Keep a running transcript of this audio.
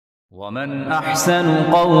ومن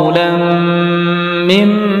أحسن قولا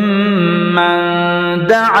ممن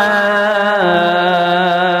دعا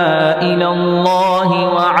إلى الله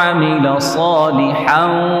وعمل صالحا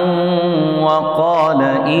وقال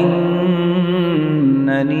إنني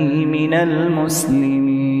من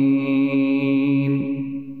المسلمين.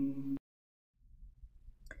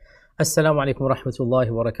 السلام عليكم ورحمة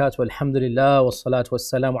الله وبركاته. الحمد لله والصلاة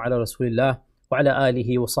والسلام على رسول الله وعلى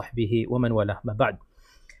آله وصحبه ومن والاه. ما بعد.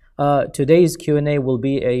 Today's Q&A will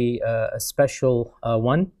be a special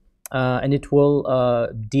one, and it will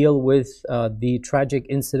deal with the tragic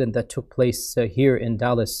incident that took place here in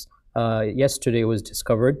Dallas. Yesterday was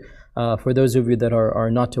discovered. For those of you that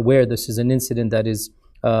are not aware, this is an incident that is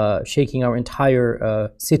shaking our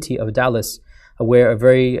entire city of Dallas, where a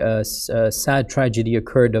very sad tragedy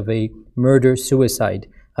occurred of a murder-suicide.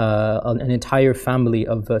 An entire family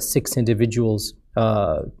of 6 individuals,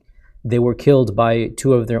 they were killed by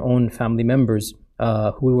 2 of their own family members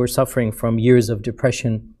who were suffering from years of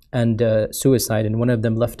depression and suicide. And one of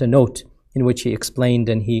them left a note in which he explained,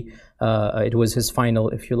 and it was his final,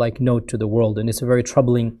 if you like, note to the world. And it's a very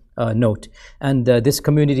troubling note. And this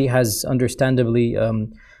community has understandably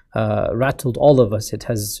rattled all of us. It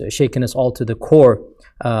has shaken us all to the core.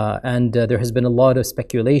 And there has been a lot of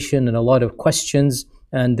speculation and a lot of questions.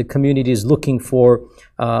 And the community is looking for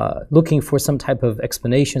some type of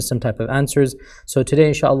explanation, some type of answers. So today,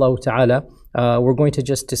 inshallah ta'ala, we're going to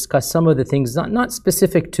just discuss some of the things, not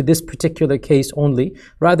specific to this particular case only,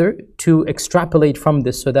 rather to extrapolate from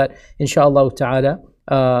this so that, inshallah ta'ala,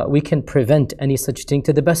 we can prevent any such thing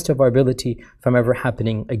to the best of our ability from ever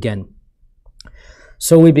happening again.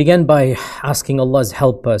 So we begin by asking Allah's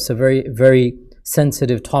help. It's a very, very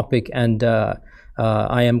sensitive topic, and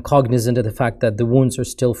I am cognizant of the fact that the wounds are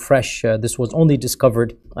still fresh. This was only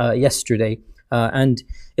discovered yesterday, and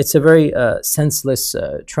it's a very senseless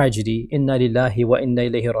tragedy. Inna lillahi wa inna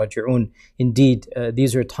ilayhi raji'un. Indeed,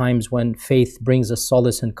 these are times when faith brings us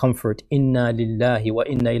solace and comfort. Inna lillahi wa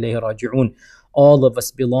inna ilayhi raji'un. All of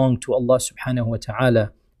us belong to Allah subhanahu wa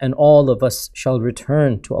ta'ala, and all of us shall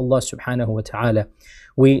return to Allah subhanahu wa ta'ala.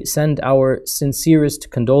 We send our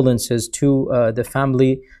sincerest condolences to the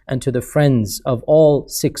family and to the friends of all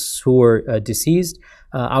 6 who were deceased.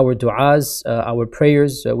 Our du'as, our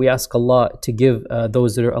prayers, we ask Allah to give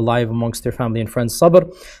those that are alive amongst their family and friends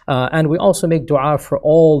sabr. And we also make dua for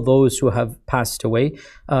all those who have passed away.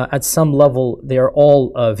 At some level, they are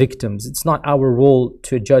all victims. It's not our role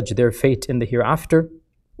to judge their fate in the hereafter.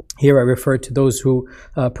 Here I refer to those who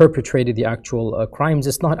perpetrated the actual crimes.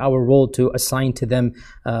 It's not our role to assign to them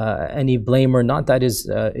any blame or not. That is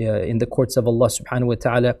in the courts of Allah subhanahu wa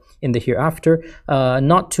ta'ala in the hereafter.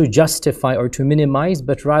 Not to justify or to minimize,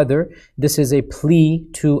 but rather this is a plea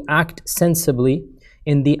to act sensibly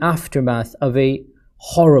in the aftermath of a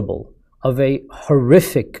horrible, of a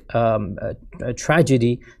horrific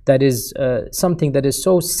tragedy that is something that is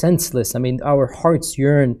so senseless. I mean, our hearts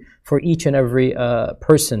yearn for each and every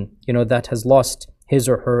person, that has lost his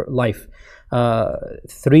or her life.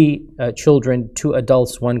 3 children, 2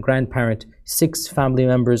 adults, 1 grandparent, 6 family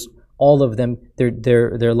members, all of them,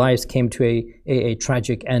 their lives came to a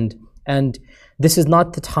tragic end. And this is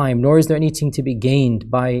not the time, nor is there anything to be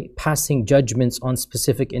gained by passing judgments on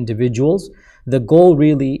specific individuals. The goal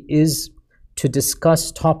really is to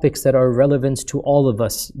discuss topics that are relevant to all of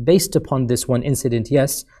us, based upon this one incident,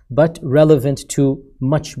 yes, but relevant to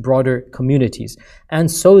much broader communities.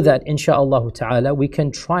 And so that, insha'Allah ta'ala, we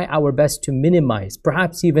can try our best to minimize,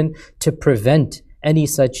 perhaps even to prevent any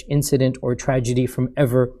such incident or tragedy from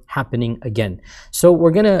ever happening again. So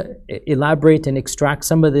we're going to elaborate and extract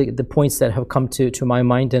some of the points that have come to my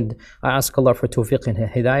mind, and I ask Allah for tawfiq and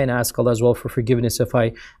hidayah, and I ask Allah as well for forgiveness if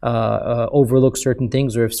I overlook certain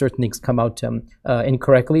things or if certain things come out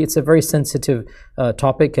incorrectly. It's a very sensitive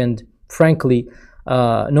topic, and frankly,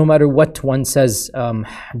 no matter what one says,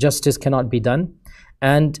 justice cannot be done,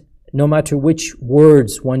 and no matter which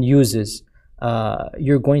words one uses,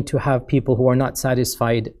 you're going to have people who are not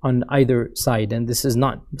satisfied on either side. And this is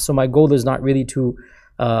not, so my goal is really to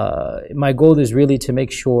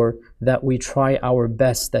make sure that we try our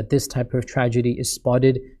best that this type of tragedy is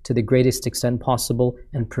spotted to the greatest extent possible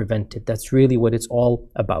and prevented. That's really what it's all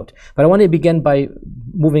about. But I want to begin by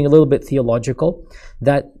moving a little bit theological,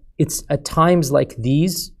 that it's at times like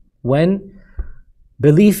these when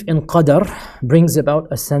belief in qadar brings about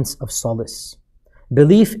a sense of solace.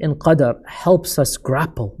 Belief in qadar helps us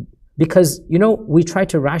grapple, because we try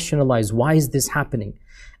to rationalize, why is this happening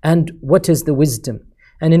and what is the wisdom?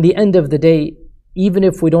 And in the end of the day, even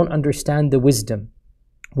if we don't understand the wisdom,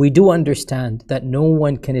 we do understand that no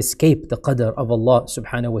one can escape the qadr of Allah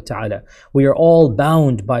subhanahu wa ta'ala. We are all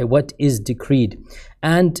bound by what is decreed.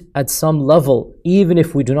 And at some level, even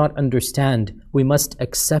if we do not understand, we must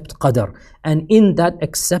accept qadr. And in that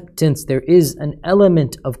acceptance, there is an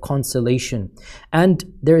element of consolation. And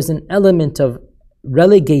there is an element of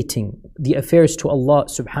relegating the affairs to Allah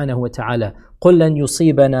subhanahu wa ta'ala. قُلْ لَنْ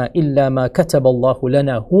يُصِيبَنَا إِلَّا مَا كَتَبَ اللَّهُ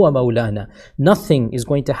لَنَا هُوَ مَوْلَانَا. Nothing is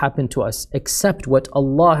going to happen to us except what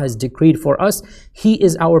Allah has decreed for us. He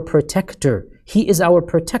is our protector. He is our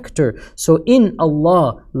protector. So in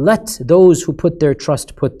Allah, let those who put their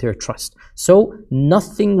trust put their trust. So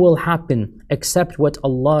nothing will happen except what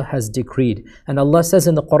Allah has decreed. And Allah says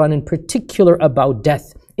in the Quran in particular about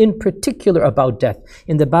death, in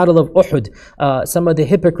the Battle of Uhud, some of the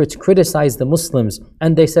hypocrites criticized the Muslims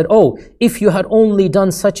and they said, oh, if you had only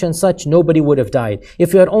done such and such, nobody would have died.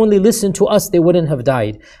 If you had only listened to us, they wouldn't have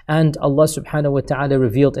died. And Allah subhanahu wa ta'ala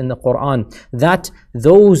revealed in the Quran that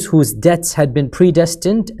those whose deaths had been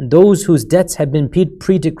predestined, those whose deaths had been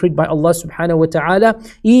pre-decreed by Allah subhanahu wa ta'ala,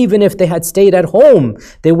 even if they had stayed at home,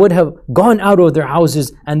 they would have gone out of their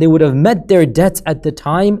houses and they would have met their deaths at the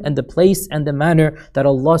time and the place and the manner that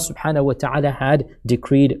Allah subhanahu wa ta'ala had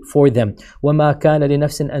decreed for them. وَمَا كَانَ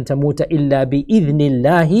لِنَفْسٍ أَن تَمُوتَ إِلَّا بِإِذْنِ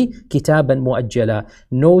اللَّهِ كِتَابًا مُؤَجَّلًا.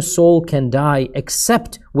 No soul can die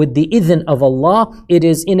except with the idhn of Allah. It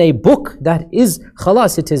is in a book that is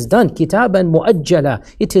khalas, it is done. كِتَابًا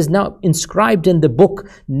مُؤَجَّلًا. It is now inscribed in the book.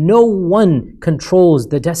 No one controls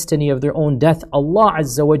the destiny of their own death. Allah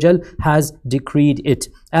Azza wa Jal has decreed it.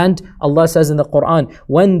 And Allah says in the Quran,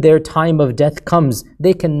 when their time of death comes,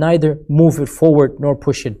 they can neither move it forward nor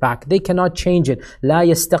push it back. They cannot change it. لا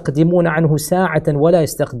يستقدمون عنه ساعة ولا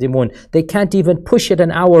يستقدمون. They can't even push it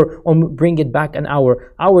an hour or bring it back an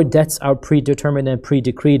hour. Our deaths are predetermined and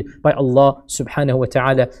pre-decreed by Allah subhanahu wa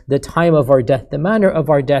ta'ala. The time of our death, the manner of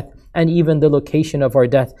our death, and even the location of our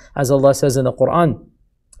death. As Allah says in the Quran,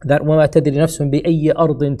 that وَمَا تَدْرِي نَفْسٌ بِأَيِّ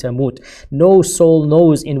أَرْضٍ تَمُوتُ. No soul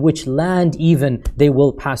knows in which land even they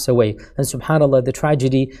will pass away. And subhanAllah, the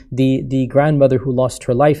tragedy, the grandmother who lost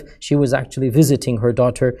her life, she was actually visiting her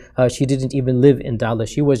daughter. She didn't even live in Dallas.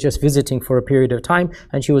 She was just visiting for a period of time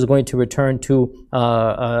and she was going to return to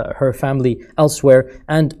her family elsewhere.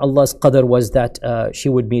 And Allah's qadr was that she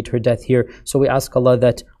would meet her death here. So we ask Allah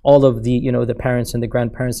that all of the, the parents and the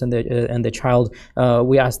grandparents and the child,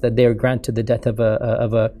 we ask that they are granted the death of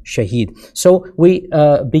a shaheed. So we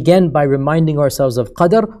begin by reminding ourselves of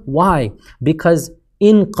qadr. Why? Because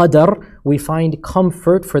in qadr we find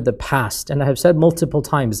comfort for the past. And I have said multiple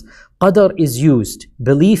times, qadr is used,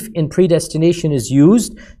 belief in predestination is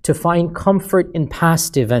used to find comfort in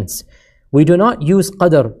past events. We do not use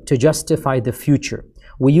qadr to justify the future.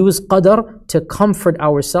 We use qadr to comfort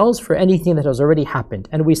ourselves for anything that has already happened.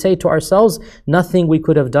 And we say to ourselves, nothing we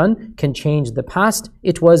could have done can change the past.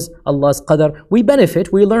 It was Allah's qadr. We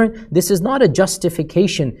benefit, we learn. This is not a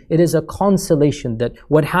justification. It is a consolation that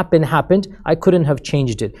what happened, happened. I couldn't have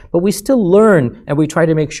changed it. But we still learn and we try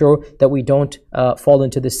to make sure that we don't fall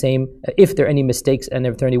into the same, if there are any mistakes and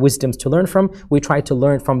if there are any wisdoms to learn from, we try to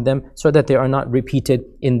learn from them so that they are not repeated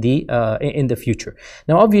in the future.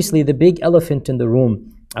 Now obviously the big elephant in the room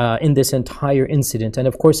in this entire incident, and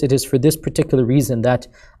of course it is for this particular reason that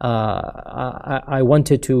I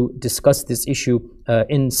wanted to discuss this issue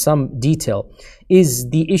in some detail, is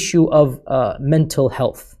the issue of mental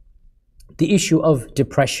health, the issue of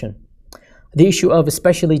depression, the issue of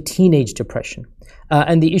especially teenage depression,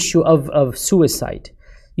 and the issue of suicide.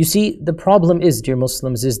 You see, the problem is, dear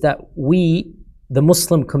Muslims, is that we, the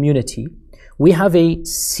Muslim community, we have a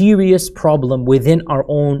serious problem within our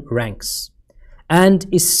own ranks. And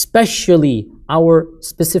especially our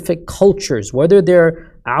specific cultures, whether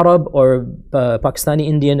they're Arab or Pakistani,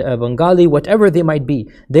 Indian, Bengali, whatever they might be,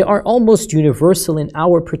 they are almost universal in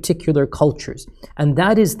our particular cultures. And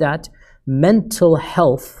that is that mental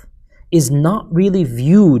health is not really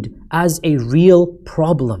viewed as a real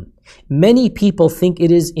problem. Many people think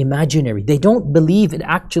it is imaginary. They don't believe it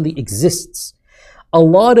actually exists. A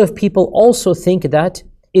lot of people also think that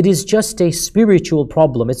it is just a spiritual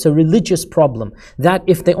problem. It's a religious problem. That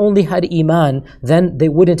if they only had Iman, then they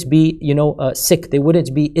wouldn't be, sick. They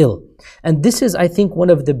wouldn't be ill. And this is, I think, one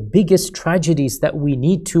of the biggest tragedies that we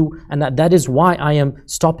need to, and that is why I am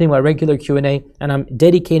stopping my regular Q&A and I'm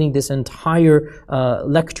dedicating this entire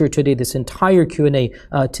lecture today, this entire Q&A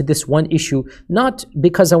to this one issue. Not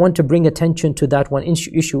because I want to bring attention to that one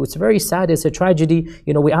issue. It's very sad. It's a tragedy.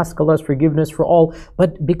 We ask Allah's forgiveness for all,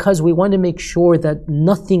 but because we want to make sure that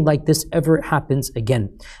nothing like this ever happens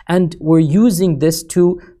again. And we're using this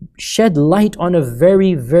to shed light on a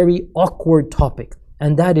very, very awkward topic.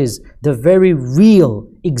 and that is the very real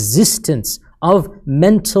existence of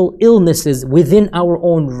mental illnesses within our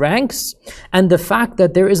own ranks, and the fact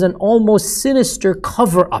that there is an almost sinister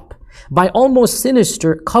cover-up. By almost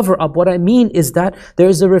sinister cover-up, what I mean is that there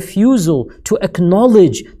is a refusal to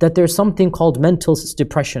acknowledge that there's something called mental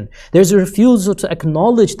depression. There's a refusal to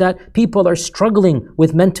acknowledge that people are struggling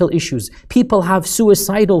with mental issues. People have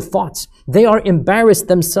suicidal thoughts. They are embarrassed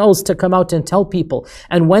themselves to come out and tell people.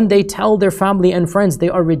 And when they tell their family and friends, they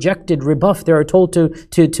are rejected, rebuffed. They are told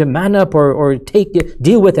to man up or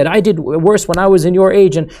deal with it. I did worse when I was in your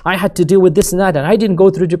age, and I had to deal with this and that, and I didn't go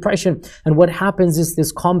through depression. And what happens is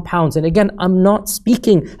this compounds. And again, I'm not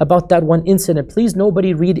speaking about that one incident. Please,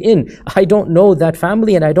 nobody read in. I don't know that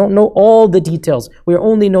family, and I don't know all the details. We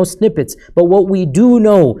only know snippets. But what we do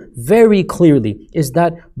know very clearly is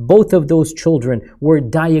that both of those children were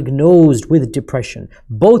diagnosed with depression.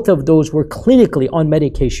 Both of those were clinically on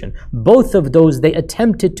medication. Both of those, they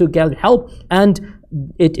attempted to get help, and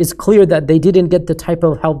it is clear that they didn't get the type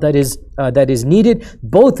of help that is needed.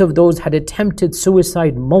 Both of those had attempted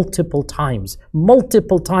suicide multiple times.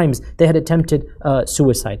 Multiple times they had attempted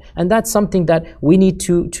suicide. And that's something that we need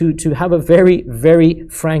to have a very, very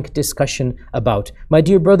frank discussion about. My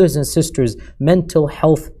dear brothers and sisters, mental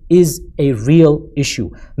health is a real issue.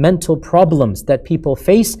 Mental problems that people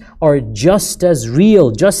face are just as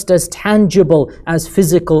real, just as tangible as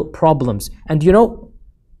physical problems. And you know,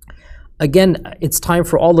 again, it's time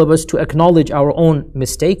for all of us to acknowledge our own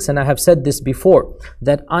mistakes. And I have said this before,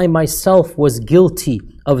 that I myself was guilty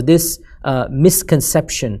of this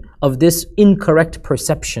misconception, of this incorrect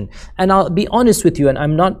perception. And I'll be honest with you, and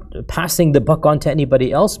I'm not passing the buck on to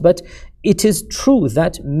anybody else, but it is true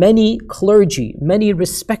that many clergy, many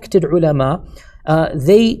respected ulama,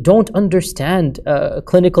 they don't understand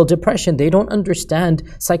clinical depression. They don't understand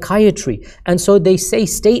psychiatry. And so they say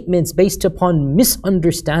statements based upon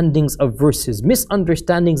misunderstandings of verses,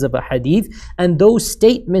 misunderstandings of a hadith, and those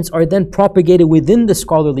statements are then propagated within the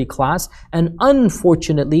scholarly class, and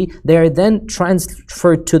unfortunately, they are then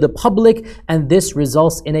transferred to the public, and this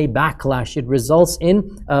results in a backlash. It results in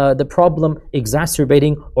the problem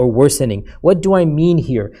exacerbating or worsening. What do I mean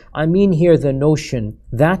here? I mean here the notion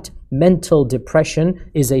that mental depression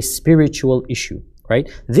is a spiritual issue, right?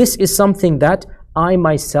 This is something that I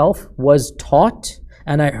myself was taught,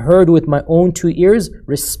 and I heard with my own two ears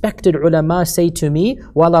respected ulama say to me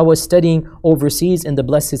while I was studying overseas in the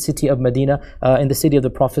blessed city of Medina, in the city of the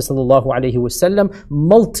Prophet ﷺ,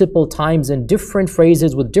 multiple times in different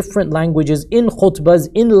phrases with different languages, in khutbahs,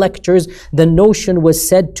 in lectures. The notion was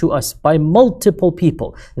said to us by multiple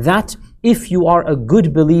people that if you are a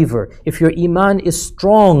good believer, if your iman is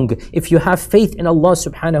strong, if you have faith in Allah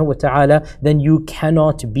subhanahu wa ta'ala, then you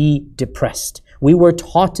cannot be depressed. We were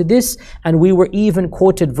taught this, and we were even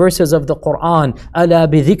quoted verses of the Quran. أَلَا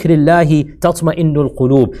بِذِكْرِ اللَّهِ تَطْمَئِنُّ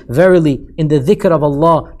الْقُلُوبِ. Verily, in the dhikr of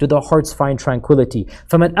Allah do the hearts find tranquility.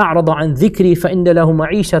 فَمَنْ أَعْرَضَ عَنْ ذِكْرِي فَإِنَّ لَهُ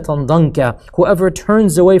مَعِيشَةً ضَنْكَ. Whoever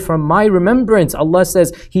turns away from my remembrance, Allah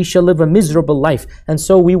says, he shall live a miserable life. And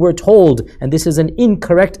so we were told, and this is an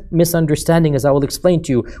incorrect misunderstanding, as I will explain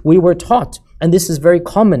to you, we were taught, and this is very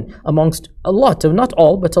common amongst a lot of, not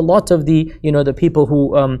all, but a lot of the, the people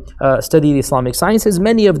who study the Islamic sciences.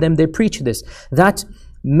 Many of them, they preach this, that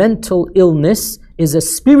mental illness is a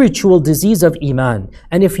spiritual disease of iman.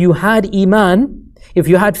 And if you had iman, if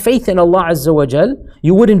you had faith in Allah Azza wa Jal,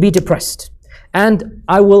 you wouldn't be depressed. And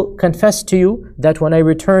I will confess to you that when I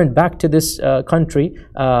returned back to this country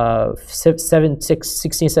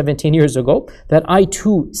 16, 17 years ago, that I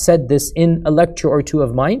too said this in a lecture or two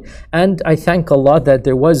of mine. And I thank Allah that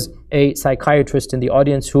there was a psychiatrist in the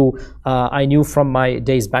audience who I knew from my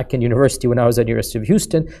days back in university when I was at University of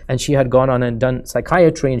Houston, and she had gone on and done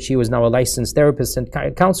psychiatry, and she was now a licensed therapist and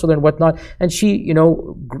counselor and whatnot. And she,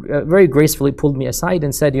 very gracefully pulled me aside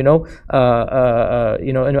and said, and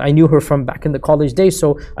I knew her from back in the college days,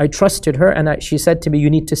 so I trusted her, and she said to me, you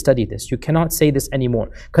need to study this. You cannot say this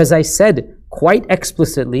anymore. Because I said quite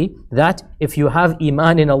explicitly that if you have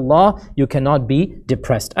iman in Allah, you cannot be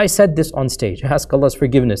depressed. I said this on stage. I ask Allah's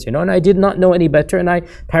forgiveness, and I did not know any better, and I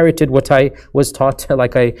parroted what I was taught,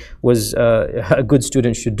 like I was a good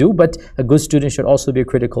student should do, but a good student should also be a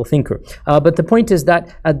critical thinker. But the point is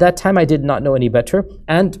that at that time I did not know any better,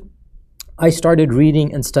 and I started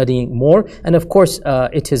reading and studying more. And of course,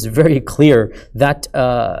 it is very clear that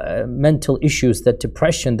mental issues, that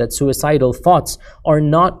depression, that suicidal thoughts are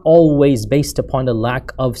not always based upon a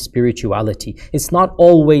lack of spirituality. It's not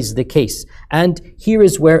always the case. And here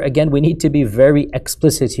is where, again, we need to be very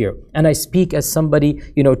explicit here. And I speak as somebody,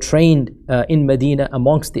 trained in Medina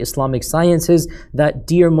amongst the Islamic sciences, that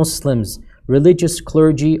dear Muslims, religious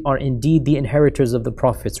clergy are indeed the inheritors of the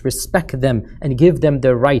prophets. Respect them and give them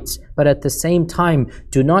their rights, but at the same time,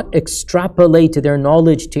 do not extrapolate their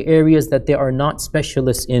knowledge to areas that they are not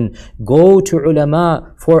specialists in. Go to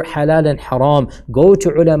ulama for halal and haram. Go to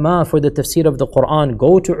ulama for the tafsir of the Quran.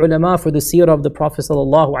 Go to ulama for the seerah of the Prophet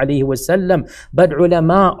sallallahu alaihi wasallam. But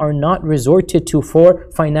ulama are not resorted to for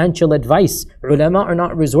financial advice. Ulama are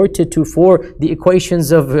not resorted to for the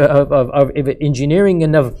equations of engineering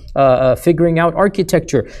and of figuring out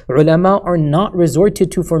architecture. Ulama are not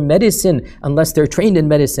resorted to for medicine unless they're trained in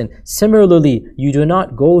medicine. Similarly, you do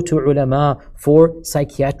not go to ulama for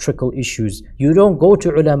psychiatrical issues. You don't go to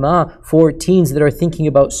ulama for teens that are thinking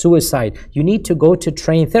about suicide. You need to go to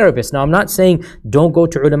trained therapists. Now, I'm not saying don't go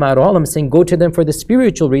to ulama at all. I'm saying go to them for the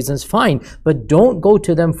spiritual reasons, fine. But don't go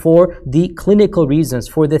to them for the clinical reasons,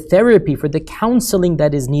 for the therapy, for the counseling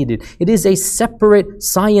that is needed. It is a separate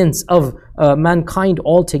science of mankind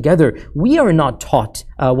altogether. We are not taught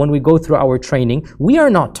when we go through our training. We are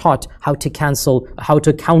not taught how to counsel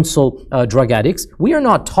drug addicts. We are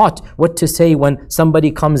not taught what to say when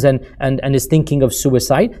somebody comes and is thinking of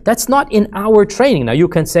suicide. That's not in our training. Now you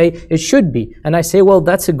can say it should be, and I say, well,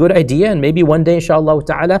 that's a good idea, and maybe one day inshallah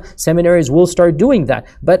ta'ala seminaries will start doing that.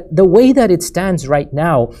 But the way that it stands right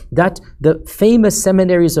now, that the famous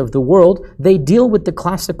seminaries of the world, they deal with the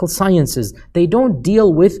classical sciences. They don't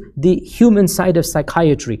deal with the human side of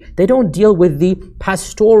psychiatry. They don't deal with the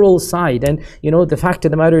pastoral side. And the fact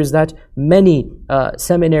of the matter is that many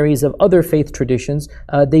seminaries of other faith traditions,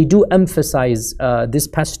 they do emphasize this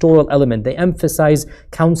pastoral element. They emphasize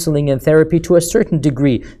counseling and therapy to a certain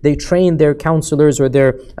degree. They train their counselors or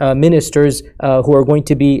their ministers who are going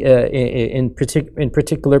to be in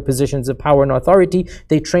particular positions of power and authority.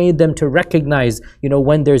 They train them to recognize,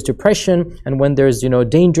 when there's depression and when there's,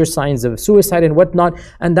 danger signs of suicide and whatnot.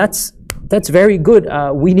 And that's very good.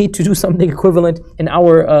 We need to do something equivalent in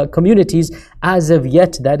our communities. As of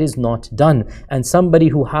yet, that is not done. And somebody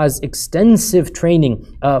who has extensive training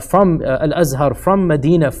from Al-Azhar, from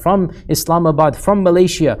Medina, from Islamabad, from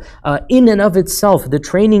Malaysia, in and of itself, the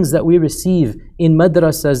trainings that we receive in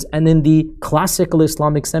madrasas and in the classical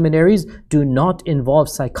Islamic seminaries do not involve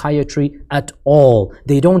psychiatry at all.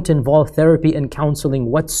 They don't involve therapy and counseling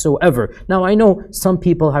whatsoever. Now, I know some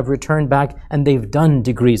people have returned back and they've done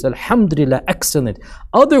degrees. Alhamdulillah, excellent.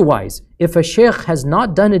 Otherwise, if a sheikh has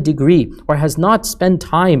not done a degree or has not spent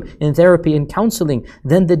time in therapy and counseling,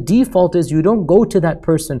 then the default is you don't go to that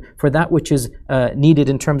person for that which is needed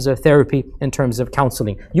in terms of therapy, in terms of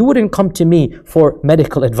counseling. You wouldn't come to me for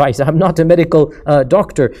medical advice. I'm not a medical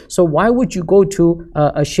doctor. So why would you go to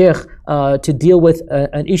a sheikh to deal with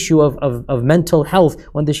an issue of mental health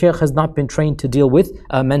when the sheikh has not been trained to deal with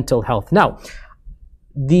mental health? Now,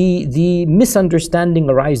 the misunderstanding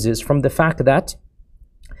arises from the fact that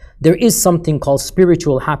there is something called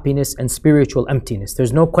spiritual happiness and spiritual emptiness.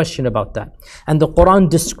 There's no question about that. And the Quran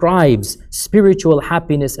describes spiritual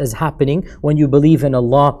happiness as happening when you believe in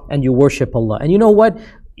Allah and you worship Allah. And you know what?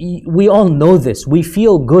 We all know this. We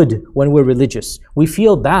feel good when we're religious. We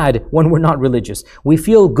feel bad when we're not religious. We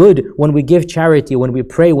feel good when we give charity, when we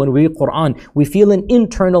pray, when we read Quran. We feel an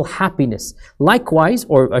internal happiness. Likewise,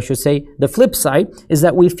 or I should say the flip side, is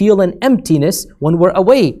that we feel an emptiness when we're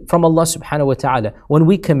away from Allah subhanahu wa ta'ala, when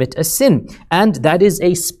we commit a sin. And that is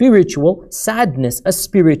a spiritual sadness, a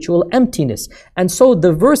spiritual emptiness. And so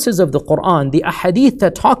the verses of the Quran, the ahadith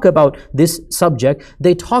that talk about this subject,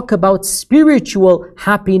 they talk about spiritual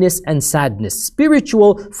happiness and sadness,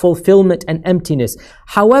 spiritual fulfillment and emptiness.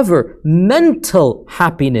 However, mental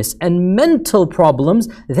happiness and mental problems,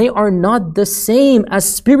 they are not the same as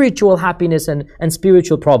spiritual happiness and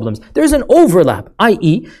spiritual problems. There's an overlap,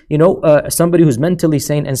 i.e., somebody who's mentally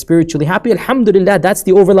sane and spiritually happy, alhamdulillah, that's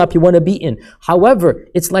the overlap you want to be in. However,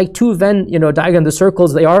 it's like two Venn, diagram, the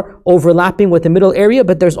circles, they are overlapping with the middle area,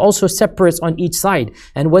 but there's also separates on each side.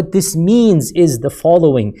 And what this means is the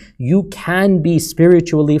following: you can be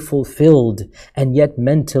spiritually fulfilled and yet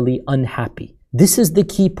mentally unhappy. This is the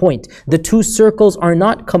key point. The two circles are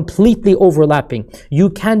not completely overlapping. You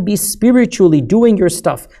can be spiritually doing your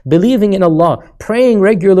stuff, believing in Allah, praying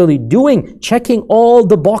regularly, checking all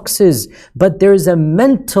the boxes, but there's a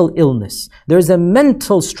mental illness. There's a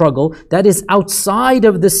mental struggle that is outside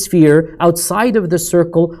of the sphere, outside of the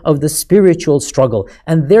circle of the spiritual struggle.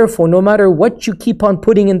 And therefore, no matter what you keep on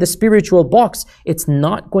putting in the spiritual box, it's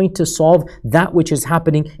not going to solve that which is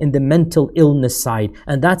happening in the mental illness side.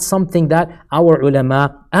 And that's something that our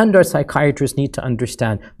ulama and our psychiatrists need to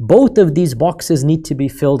understand. Both of these boxes need to be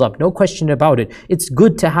filled up, no question about it. It's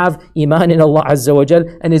good to have iman in Allah Azza wa Jal,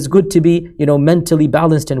 and it's good to be, mentally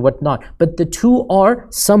balanced and whatnot. But the two are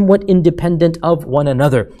somewhat independent of one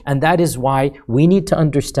another. And that is why we need to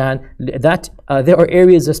understand that there are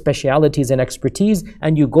areas of specialities and expertise,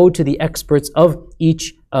 and you go to the experts of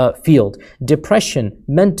each field. Depression,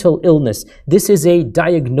 mental illness, this is a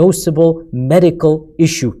diagnosable medical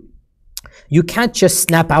issue. You can't just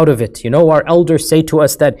snap out of it. Our elders say to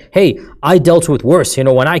us that, hey, I dealt with worse.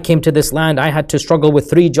 When I came to this land, I had to struggle with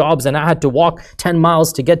 3 jobs and I had to walk 10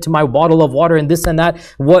 miles to get to my bottle of water and this and that.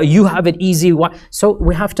 What, you have it easy. So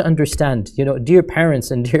we have to understand, dear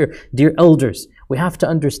parents and dear elders, we have to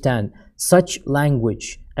understand such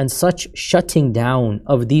language and such shutting down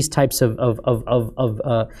of these types of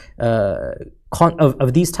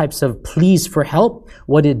these types of pleas for help.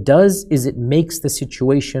 What it does is it makes the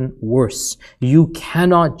situation worse. You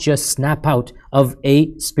cannot just snap out of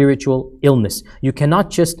a spiritual illness. You cannot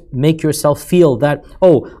just make yourself feel that,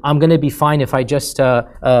 oh, I'm going to be fine if I just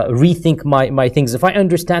rethink my things. If I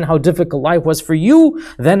understand how difficult life was for you,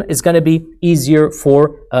 then it's going to be easier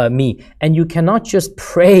for me. And you cannot just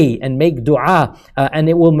pray and make dua and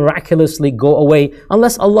it will miraculously go away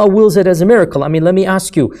unless Allah wills it as a miracle. I mean, let me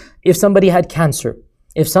ask you, if somebody had cancer,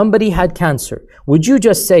 would you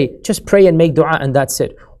just say, just pray and make dua and that's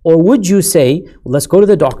it? Or would you say, let's go to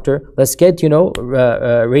the doctor, let's get,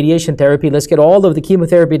 radiation therapy, let's get all of the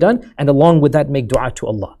chemotherapy done, and along with that, make dua to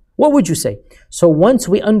Allah? What would you say? So once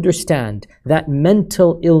we understand that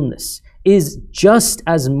mental illness is just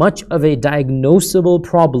as much of a diagnosable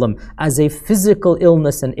problem as a physical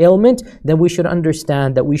illness and ailment, then we should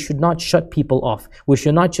understand that we should not shut people off. We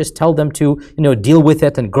should not just tell them to, deal with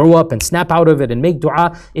it and grow up and snap out of it and make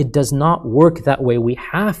dua. It does not work that way. We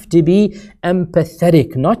have to be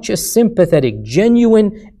empathetic, not just sympathetic,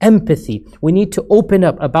 genuine empathy. We need to open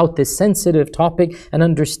up about this sensitive topic and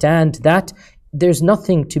understand that there's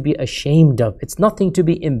nothing to be ashamed of. It's nothing to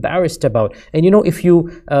be embarrassed about. And if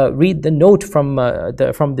you read the note from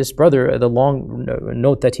this brother, the long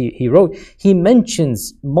note that he wrote, he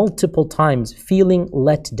mentions multiple times feeling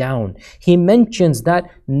let down. He mentions that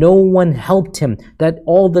no one helped him, that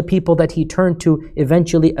all the people that he turned to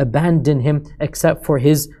eventually abandoned him except for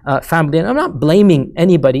his family. And I'm not blaming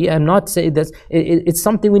anybody. I'm not saying that it's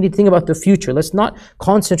something we need to think about the future. Let's not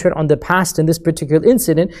concentrate on the past in this particular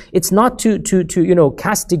incident. It's not to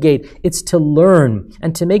castigate, it's to learn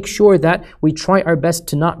and to make sure that we try our best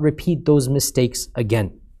to not repeat those mistakes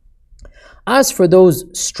again. As for those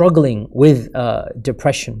struggling with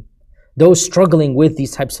depression, those struggling with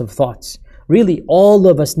these types of thoughts, really all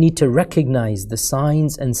of us need to recognize the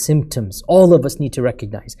signs and symptoms. All of us need to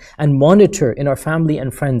recognize and monitor in our family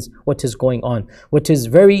and friends what is going on. What is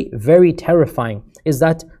very, very terrifying is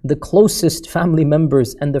that the closest family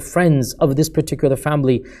members and the friends of this particular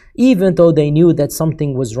family, even though they knew that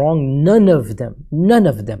something was wrong, none of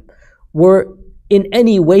them were in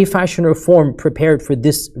any way, fashion, or form prepared for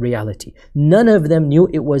this reality. None of them knew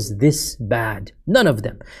it was this bad. None of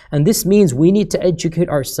them. And this means we need to educate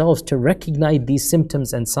ourselves to recognize these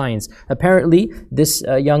symptoms and signs. Apparently, this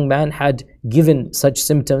young man had given such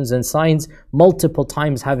symptoms and signs multiple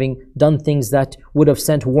times, having done things that would have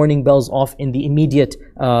sent warning bells off in the immediate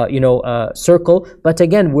circle. But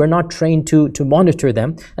again, we're not trained to monitor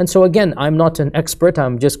them. And so again, I'm not an expert.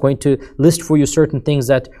 I'm just going to list for you certain things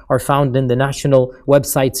that are found in the national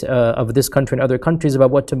websites of this country and other countries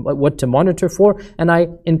about what to monitor for. And I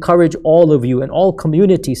encourage all of you and all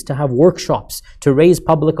communities to have workshops to raise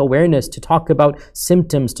public awareness, to talk about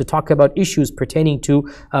symptoms, to talk about issues pertaining to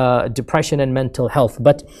depression and mental health.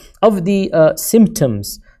 But of the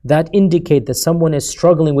symptoms that indicate that someone is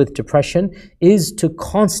struggling with depression is to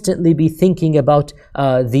constantly be thinking about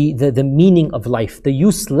the meaning of life, the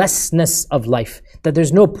uselessness of life, that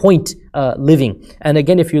there's no point living. And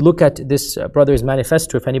again, if you look at this brother's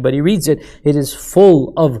manifesto, if anybody reads it, it is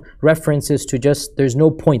full of references to just there's no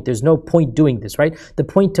point doing this, right? The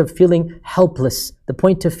point of feeling helpless, the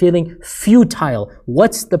point of feeling futile.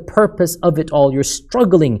 What's the purpose of it all? You're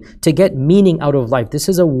struggling to get meaning out of life. This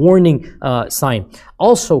is a warning sign.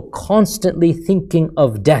 Also, constantly thinking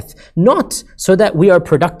of death, not so that we are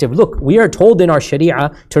productive. Look, we are told in our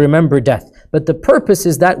Sharia to remember death, But the purpose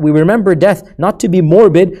is that we remember death not to be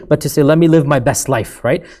morbid, but to say, let me live my best life,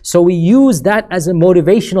 right? So we use that as a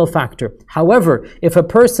motivational factor. However, if a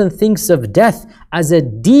person thinks of death as a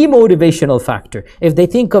demotivational factor, if they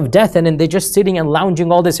think of death and then they're just sitting and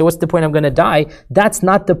lounging all day, say, what's the point, I'm going to die? That's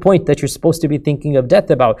not the point that you're supposed to be thinking of death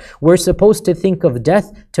about. We're supposed to think of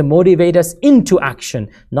death to motivate us into action,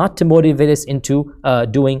 not to motivate us into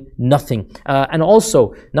doing nothing. And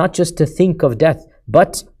also, not just to think of death,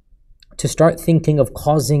 but to start thinking of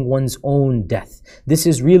causing one's own death. This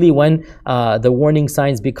is really when the warning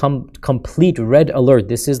signs become complete red alert.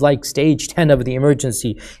 This is like stage 10 of the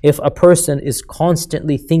emergency. If a person is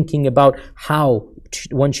constantly thinking about how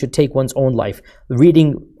one should take one's own life,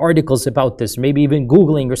 reading articles about this, maybe even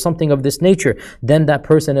Googling or something of this nature, then that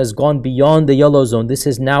person has gone beyond the yellow zone. This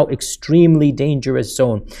is now extremely dangerous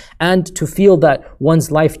zone. And to feel that one's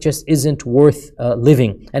life just isn't worth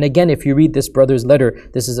living. And again, if you read this brother's letter,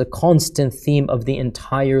 this is a constant theme of the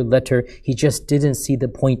entire letter. He just didn't see the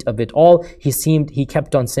point of it all. He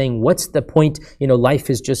kept on saying, what's the point? Life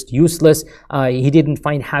is just useless. He didn't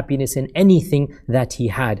find happiness in anything that he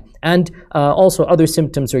had. And also other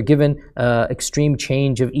symptoms are given, extreme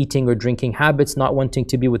change of eating or drinking habits, not wanting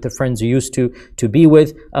to be with the friends you used to be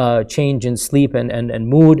with, change in sleep and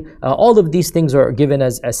mood. All of these things are given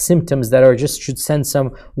as symptoms that should send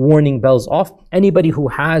some warning bells off. Anybody who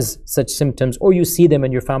has such symptoms, or you see them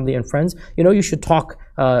in your family and friends, you should talk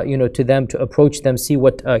to them, to approach them, see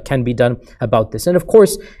what can be done about this. And of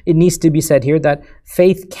course, it needs to be said here that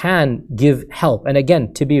faith can give help. And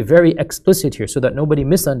again, to be very explicit here so that nobody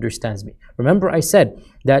misunderstands me. Remember, I said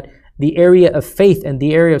that the area of faith and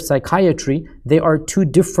the area of psychiatry, they are two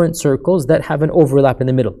different circles that have an overlap in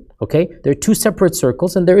the middle. Okay, they're two separate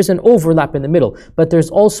circles and there is an overlap in the middle, but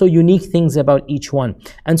there's also unique things about each one.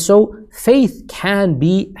 And so faith can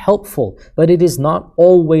be helpful, but it is not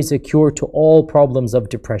always a cure to all problems of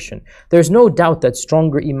depression. There's no doubt that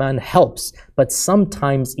stronger Iman helps, but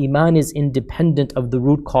sometimes Iman is independent of the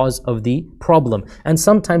root cause of the problem. And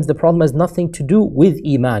sometimes the problem has nothing to do with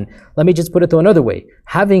Iman. Let me just put it another way.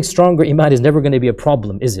 Having stronger Iman is never going to be a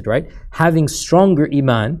problem, is it, right? Having stronger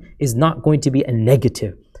Iman is not going to be a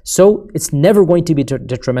negative. So it's never going to be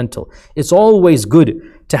detrimental. It's always good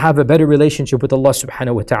to have a better relationship with Allah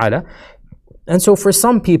subhanahu wa ta'ala. And so for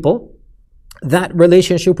some people, that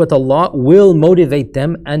relationship with Allah will motivate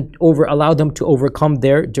them and allow them to overcome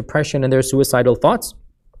their depression and their suicidal thoughts.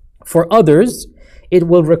 For others, it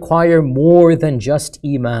will require more than just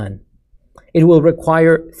Iman. It will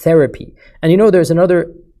require therapy. And there's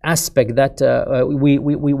another aspect that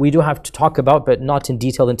we do have to talk about, but not in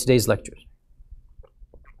detail in today's lectures.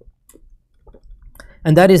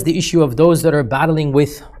 And that is the issue of those that are battling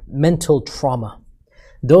with mental trauma.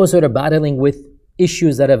 Those that are battling with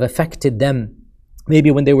issues that have affected them. Maybe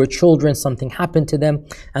when they were children, something happened to them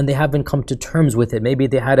and they haven't come to terms with it. Maybe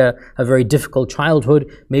they had a very difficult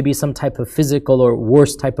childhood, maybe some type of physical or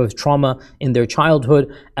worse type of trauma in their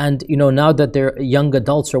childhood. And now that they're young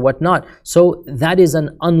adults or whatnot. So that is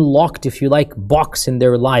an unlocked, if you like, box in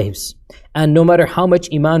their lives. And no matter how much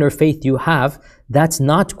Iman or faith you have, that's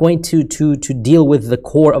not going to deal with the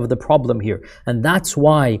core of the problem here. And that's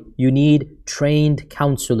why you need trained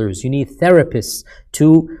counselors, you need therapists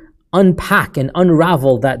to unpack and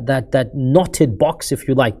unravel that knotted box, if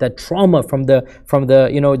you like, that trauma from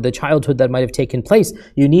the childhood that might have taken place.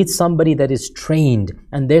 You need somebody that is trained,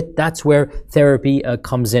 and that's where therapy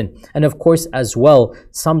comes in. And of course, as well,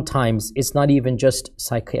 sometimes it's not even just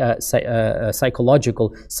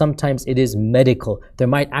psychological. Sometimes it is medical. There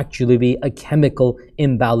might actually be a chemical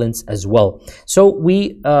imbalance as well. So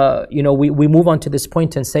we move on to this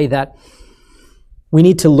point and say that we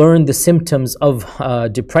need to learn the symptoms of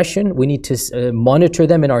depression. We need to monitor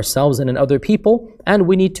them in ourselves and in other people. And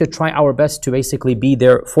we need to try our best to basically be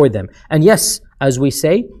there for them. And yes, as we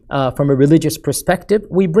say, from a religious perspective,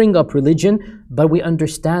 we bring up religion, but we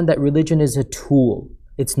understand that religion is a tool.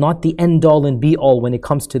 It's not the end-all and be-all when it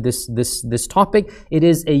comes to this topic. It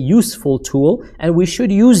is a useful tool, and we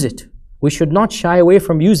should use it. We should not shy away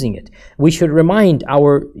from using it. We should remind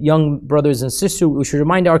our young brothers and sisters, we should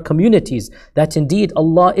remind our communities that indeed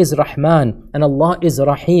Allah is Rahman and Allah is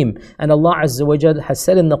Rahim. And Allah Azza wa Jal has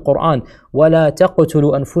said in the Quran, وَلَا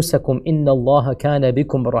تَقْتُلُوا أَنفُسَكُمْ إِنَّ اللَّهَ كَانَ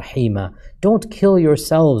بِكُمْ رَحِيمًا. Don't kill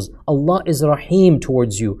yourselves. Allah is Rahim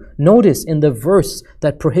towards you. Notice in the verse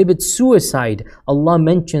that prohibits suicide, Allah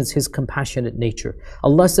mentions His compassionate nature.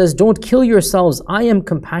 Allah says, don't kill yourselves. I am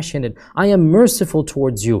compassionate. I am merciful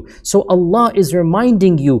towards you. So Allah is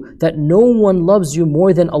reminding you that no one loves you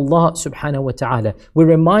more than Allah subhanahu wa ta'ala. We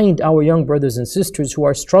remind our young brothers and sisters who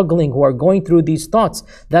are struggling, who are going through these thoughts,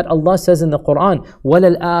 that Allah says in the Quran,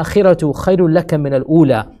 وَلَلْآخِرَةُ خَيْرٌ لَكَ مِنَ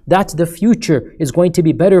الْأُولَى, that the future is going to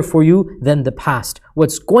be better for you than the past.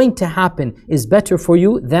 What's going to happen is better for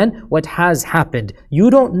you than what has happened. You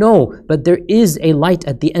don't know, but there is a light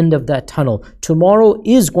at the end of that tunnel. Tomorrow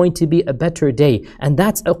is going to be a better day, and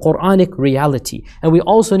that's a Quranic reality. And we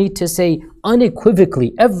also need to say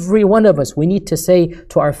unequivocally, every one of us, we need to say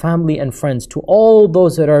to our family and friends, to all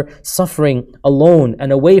those that are suffering alone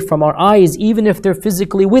and away from our eyes, even if they're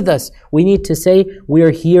physically with us, we need to say, we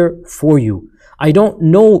are here for you. I don't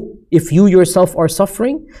know if you yourself are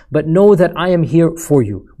suffering, but know that I am here for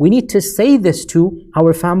you. We need to say this to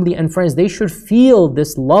our family and friends. They should feel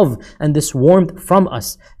this love and this warmth from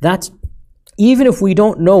us. That's even if we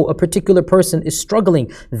don't know a particular person is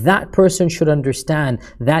struggling, that person should understand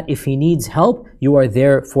that if he needs help, you are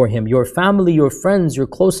there for him. Your family, your friends, your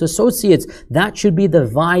close associates, that should be the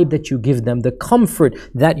vibe that you give them, the comfort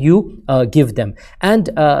that you give them. And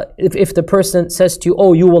if the person says to you,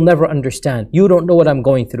 oh, you will never understand, you don't know what I'm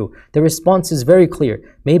going through, the response is very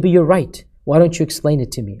clear. Maybe you're right. Why don't you explain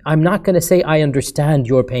it to me? I'm not going to say I understand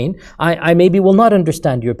your pain. I maybe will not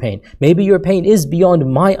understand your pain. Maybe your pain is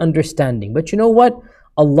beyond my understanding. But you know what?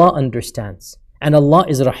 Allah understands. And Allah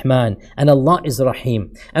is Rahman. And Allah is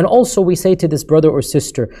Rahim. And also we say to this brother or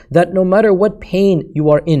sister that no matter what pain you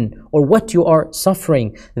are in or what you are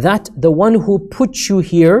suffering, that the one who put you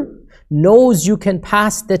here knows you can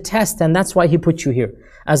pass the test, and that's why He put you here.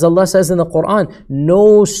 As Allah says in the Quran,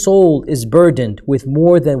 no soul is burdened with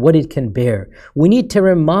more than what it can bear. We need to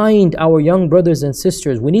remind our young brothers and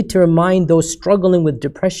sisters, we need to remind those struggling with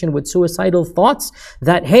depression, with suicidal thoughts,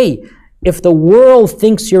 that hey, if the world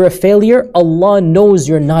thinks you're a failure, Allah knows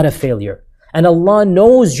you're not a failure. And Allah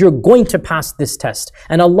knows you're going to pass this test.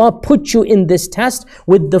 And Allah put you in this test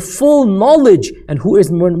with the full knowledge. And who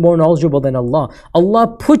is more knowledgeable than Allah? Allah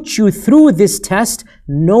put you through this test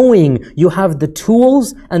knowing you have the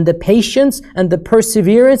tools and the patience and the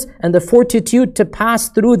perseverance and the fortitude to pass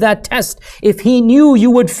through that test. If He knew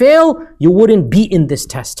you would fail, you wouldn't be in this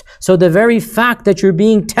test. So the very fact that you're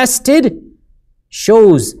being tested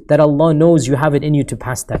shows that Allah knows you have it in you to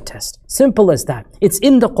pass that test. Simple as that. It's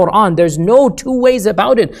in the Quran. There's no two ways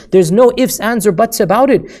about it. There's no ifs, ands, or buts about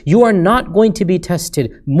it. You are not going to be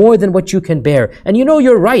tested more than what you can bear. And you know,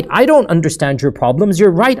 you're right. I don't understand your problems.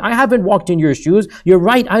 You're right. I haven't walked in your shoes. You're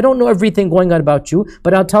right. I don't know everything going on about you.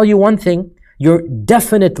 But I'll tell you one thing. You're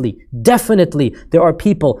definitely, there are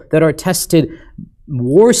people that are tested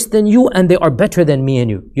worse than you, and they are better than me and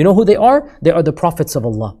you. You know who they are? They are the prophets of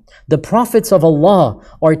Allah. The prophets of Allah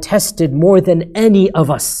are tested more than any of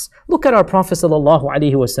us. Look at our Prophet sallallahu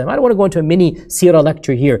alaihi wasallam. I don't want to go into a mini seerah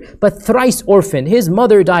lecture here, but thrice orphaned. His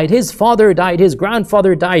mother died, his father died, his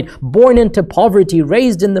grandfather died, born into poverty,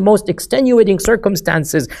 raised in the most extenuating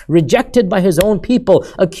circumstances, rejected by his own people,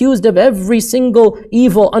 accused of every single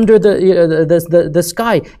evil under the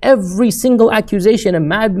sky, every single accusation, a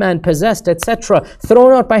madman, possessed, etc.,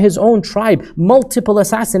 thrown out by his own tribe, multiple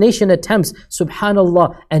assassination attempts,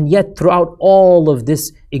 subhanallah, and yet throughout all of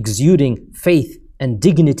this exuding faith and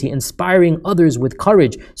dignity, inspiring others with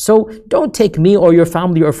courage. So don't take me or your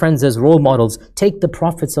family or friends as role models. Take the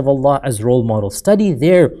prophets of Allah as role models. Study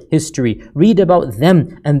their history. Read about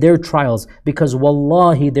them and their trials, because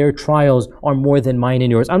wallahi, their trials are more than mine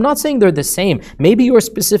and yours. I'm not saying they're the same. Maybe your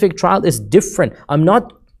specific trial is different. I'm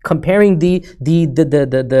not comparing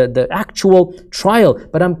the actual trial,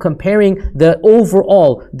 but I'm comparing the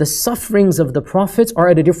overall. The sufferings of the prophets are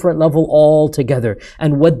at a different level altogether,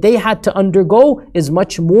 and what they had to undergo is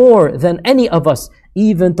much more than any of us,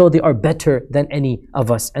 even though they are better than any of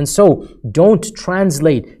us. And so don't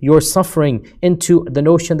translate your suffering into the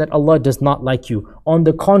notion that Allah does not like you. On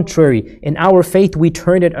the contrary, in our faith we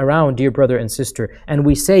turn it around, dear brother and sister, and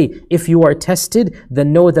we say, if you are tested,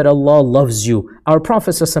 then know that Allah loves you. Our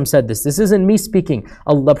Prophet ﷺ said this. This isn't me speaking.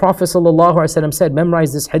 The Prophet ﷺ said,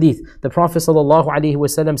 memorize this hadith. The Prophet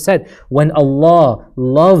ﷺ said, when Allah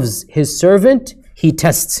loves His servant, He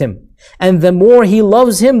tests him. And the more he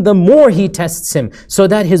loves him, the more he tests him, so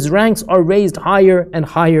that his ranks are raised higher and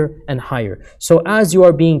higher and higher. So as you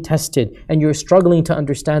are being tested and you're struggling to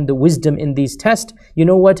understand the wisdom in these tests, you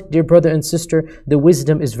know what, dear brother and sister, the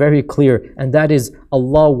wisdom is very clear, and that is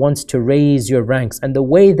Allah wants to raise your ranks. And the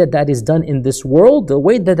way that that is done in this world, the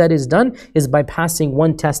way that that is done is by passing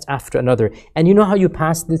one test after another. And you know how you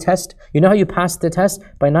pass the test? You know how you pass the test?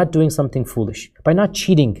 By not doing something foolish, by not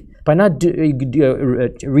cheating, by not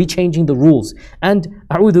rechanging the rules. And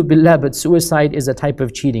a'udhu billah, but suicide is a type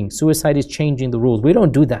of cheating. Suicide is changing the rules. We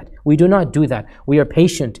don't do that. We do not do that. We are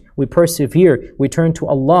patient. We persevere. We turn to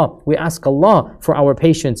Allah. We ask Allah for our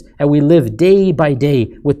patience. And we live day by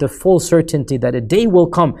day with the full certainty that a day will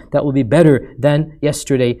come that will be better than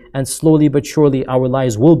yesterday. And slowly but surely our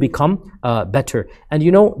lives will become better. And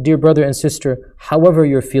you know, dear brother and sister, however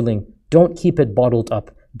you're feeling, don't keep it bottled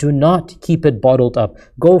up. Do not keep it bottled up.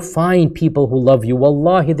 Go find people who love you.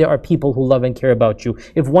 Wallahi, there are people who love and care about you.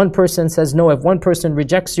 If one person says no, if one person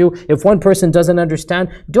rejects you, if one person doesn't understand,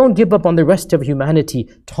 don't give up on the rest of humanity.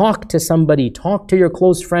 Talk to somebody. Talk to your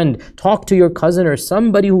close friend. Talk to your cousin or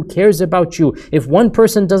somebody who cares about you. If one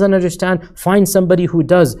person doesn't understand, find somebody who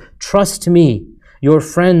does. Trust me, your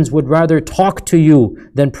friends would rather talk to you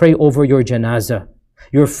than pray over your janazah.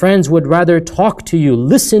 Your friends would rather talk to you,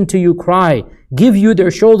 listen to you cry, give you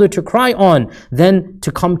their shoulder to cry on, than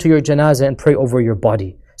to come to your janazah and pray over your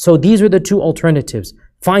body. So these are the two alternatives.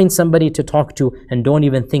 Find somebody to talk to and don't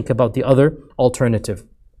even think about the other alternative.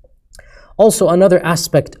 Also, another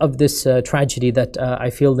aspect of this tragedy that I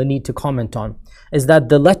feel the need to comment on is that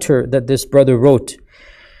the letter that this brother wrote,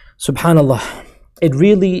 subhanallah, it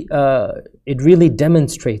really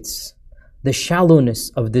demonstrates the shallowness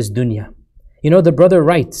of this dunya. You know, the brother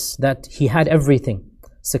writes that he had everything.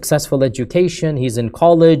 Successful education, he's in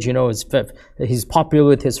college, you know, he's popular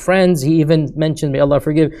with his friends. He even mentioned, may Allah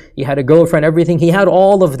forgive, he had a girlfriend, everything. He had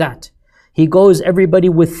all of that. He goes, everybody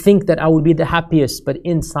would think that I would be the happiest, but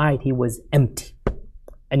inside he was empty.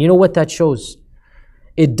 And you know what that shows?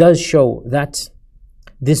 It does show that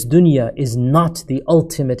this dunya is not the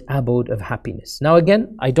ultimate abode of happiness. Now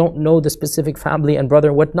again, I don't know the specific family and brother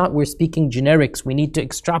and whatnot. We're speaking generics. We need to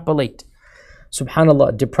extrapolate.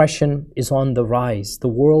 Subhanallah, depression is on the rise. The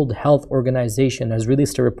World Health Organization has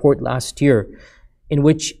released a report last year in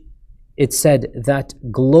which it said that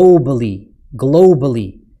globally,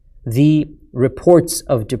 the reports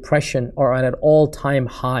of depression are at an all-time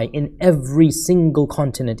high in every single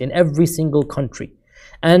continent, in every single country.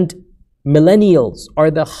 And millennials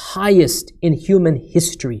are the highest in human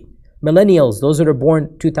history. Millennials, those that are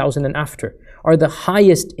born 2000 and after, are the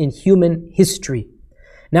highest in human history.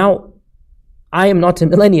 Now, I am not a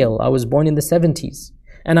millennial. I was born in the 70s.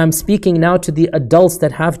 And I'm speaking now to the adults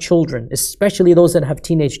that have children, especially those that have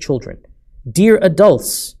teenage children. Dear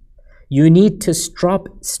adults, you need to stop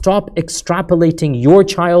extrapolating your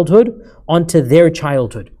childhood onto their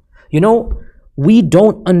childhood. You know, we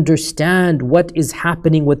don't understand what is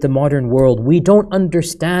happening with the modern world. We don't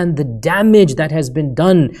understand the damage that has been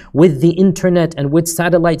done with the internet and with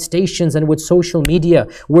satellite stations and with social media.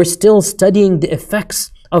 We're still studying the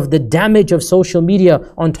effects of the damage of social media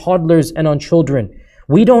on toddlers and on children.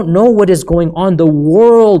 We don't know what is going on. The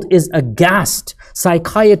world is aghast.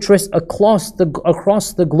 Psychiatrists across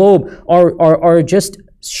the globe are just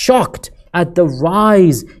shocked at the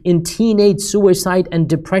rise in teenage suicide and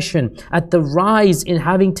depression, at the rise in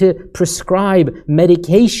having to prescribe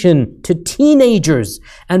medication to teenagers.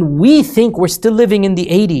 And we think we're still living in the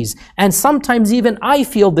 80s. And sometimes even I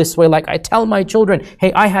feel this way, like I tell my children,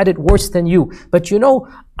 hey, I had it worse than you. But you know,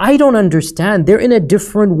 I don't understand. They're in a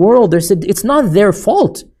different world. It's not their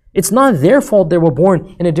fault. It's not their fault they were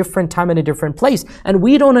born in a different time, in a different place. And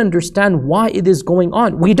we don't understand why it is going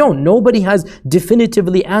on. We don't. Nobody has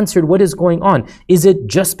definitively answered what is going on. Is it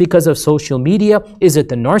just because of social media? Is it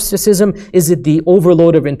the narcissism? Is it the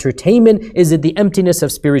overload of entertainment? Is it the emptiness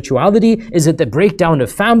of spirituality? Is it the breakdown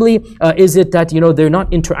of family? Is it that, you know, they're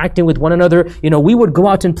not interacting with one another? You know, we would go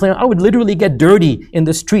out and play. I would literally get dirty in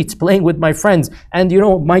the streets playing with my friends. And, you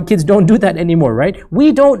know, my kids don't do that anymore, right?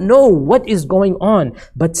 We don't know what is going on,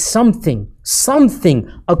 but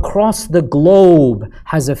something across the globe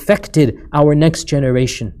has affected our next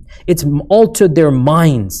generation. It's altered their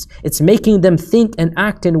minds. It's making them think and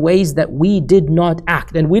act in ways that we did not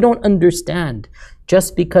act. And we don't understand.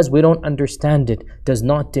 Just because we don't understand it does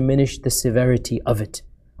not diminish the severity of it.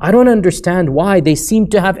 I don't understand why they seem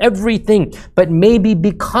to have everything, but maybe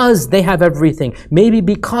because they have everything, maybe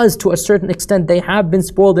because to a certain extent they have been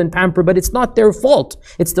spoiled and pampered, but it's not their fault.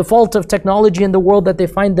 It's the fault of technology and the world that they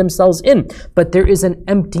find themselves in. But there is an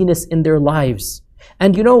emptiness in their lives.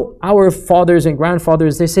 And you know, our fathers and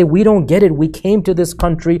grandfathers, they say, we don't get it. We came to this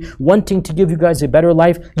country wanting to give you guys a better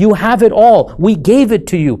life. You have it all. We gave it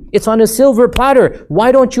to you. It's on a silver platter.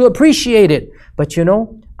 Why don't you appreciate it? But you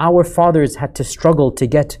know, our fathers had to struggle to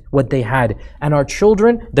get what they had. And our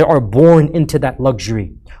children, they are born into that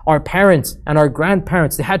luxury. Our parents and our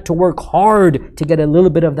grandparents, they had to work hard to get a little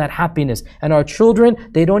bit of that happiness. And our children,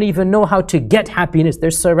 they don't even know how to get happiness. They're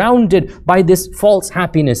surrounded by this false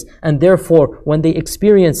happiness. And therefore, when they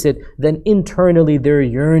experience it, then internally they're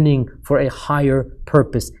yearning for a higher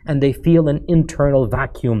purpose. And they feel an internal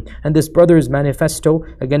vacuum. And this brother's manifesto,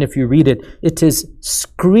 again, if you read it, it is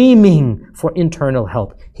screaming for internal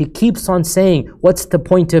help. He keeps on saying, what's the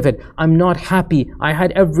point of it? I'm not happy. I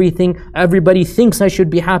had everything. Everybody thinks I should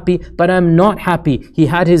be happy, but I'm not happy. He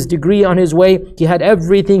had his degree on his way. He had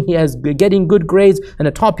everything. He has getting good grades and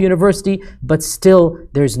a top university, but still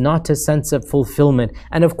there's not a sense of fulfillment.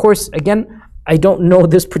 And of course, again, I don't know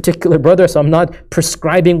this particular brother, so I'm not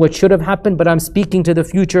prescribing what should have happened, but I'm speaking to the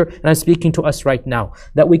future and I'm speaking to us right now,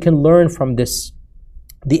 that we can learn from this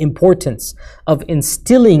the importance of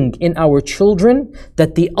instilling in our children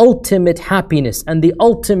that the ultimate happiness and the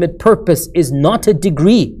ultimate purpose is not a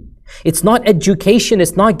degree. It's not education,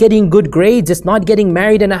 it's not getting good grades, it's not getting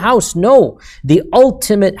married in a house. No, the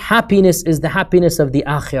ultimate happiness is the happiness of the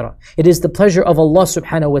akhirah. It is the pleasure of Allah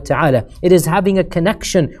subhanahu wa ta'ala. It is having a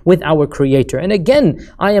connection with our Creator. And again,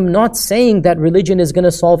 I am not saying that religion is going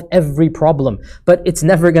to solve every problem, but it's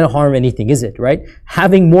never going to harm anything, is it, right?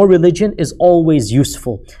 Having more religion is always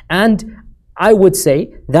useful. And I would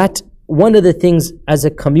say that one of the things as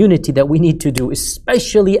a community that we need to do,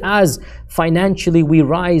 especially as financially we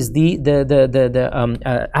rise the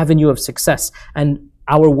avenue of success, and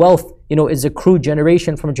our wealth, is accrued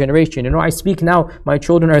generation from generation. I speak now, my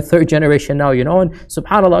children are third generation now, and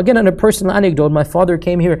subhanAllah, again, on a personal anecdote, my father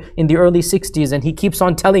came here in the early 60s and he keeps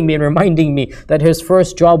on telling me and reminding me that his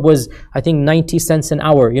first job was, I think, 90 cents an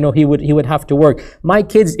hour. He would have to work. My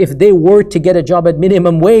kids, if they were to get a job at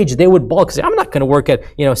minimum wage, they would balk, say, I'm not going to work at,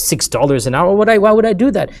 $6 an hour. Why would I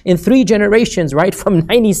do that? In 3 generations, right, from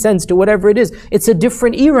 90 cents to whatever it is, it's a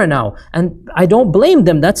different era now. And I don't blame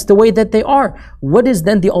them. That's the way that they are. What is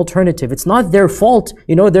then the alternative? It's not their fault.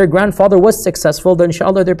 Their grandfather was successful, then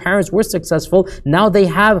inshallah their parents were successful. Now they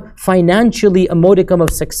have financially a modicum of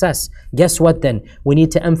success. Guess what then? We need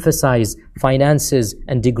to emphasize finances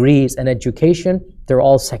and degrees and education. They're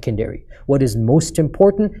all secondary. What is most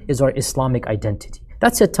important is our Islamic identity.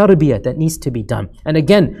 That's a tarbiyah that needs to be done. And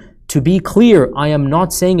again, to be clear, I am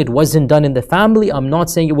not saying it wasn't done in the family. I'm not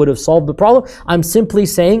saying it would have solved the problem. I'm simply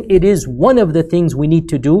saying it is one of the things we need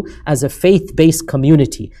to do as a faith-based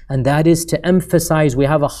community. And that is to emphasize we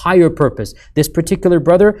have a higher purpose. This particular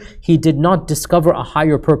brother, he did not discover a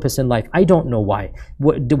higher purpose in life. I don't know why.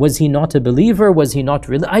 Was he not a believer? Was he not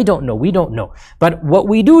really? I don't know. We don't know. But what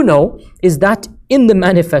we do know is that in the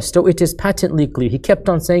manifesto, it is patently clear. He kept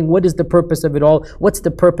on saying, what is the purpose of it all? What's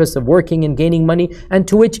the purpose of working and gaining money? And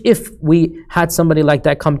to which, if we had somebody like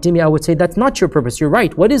that come to me, I would say, that's not your purpose. You're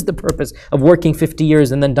right. What is the purpose of working 50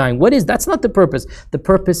 years and then dying? That's not the purpose. The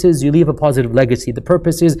purpose is you leave a positive legacy. The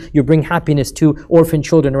purpose is you bring happiness to orphan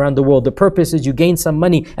children around the world. The purpose is you gain some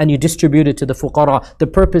money and you distribute it to the fuqara. The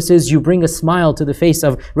purpose is you bring a smile to the face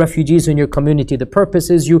of refugees in your community. The purpose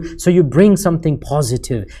is you bring something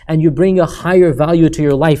positive and you bring a higher value to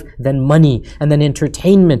your life than money and then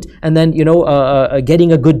entertainment and then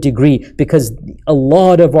getting a good degree, because a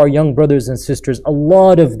lot of our young brothers and sisters, a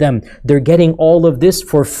lot of them, they're getting all of this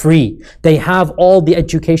for free. They have all the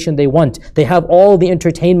education they want, they have all the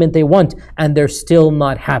entertainment they want, and they're still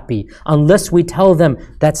not happy unless we tell them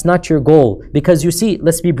that's not your goal. Because you see,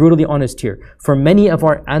 let's be brutally honest here, for many of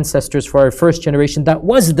our ancestors, for our first generation, that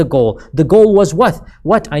was the goal. The goal was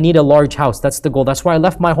what? I need a large house. That's the goal. That's why I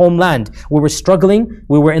left my homeland. We were struggling.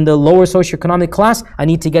 We were in the lower socioeconomic class. I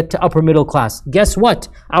need to get to upper middle class. Guess what?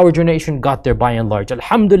 Our generation got there by and large.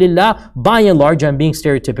 Alhamdulillah, by and large, I'm being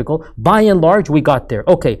stereotypical. By and large, we got there.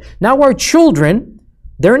 Okay, now our children,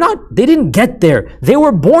 they didn't get there. They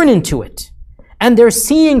were born into it. And they're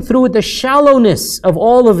seeing through the shallowness of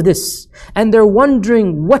all of this. And they're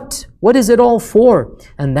wondering, what is it all for?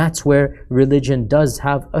 And that's where religion does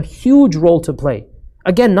have a huge role to play.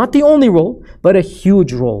 Again, not the only role, but a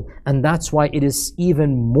huge role. And that's why it is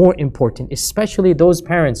even more important, especially those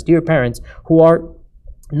parents, dear parents, who are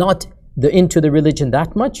not into the religion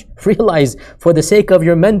that much. Realize, for the sake of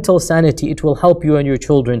your mental sanity, it will help you and your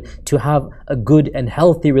children to have a good and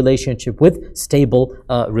healthy relationship with stable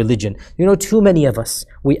religion. Too many of us,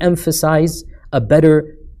 we emphasize a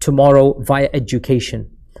better tomorrow via education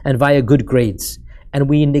and via good grades. And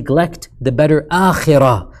we neglect the better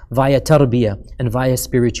akhirah via tarbiyah and via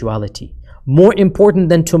spirituality. More important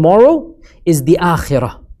than tomorrow is the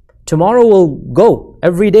akhirah. Tomorrow will go.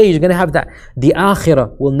 Every day you're going to have that. The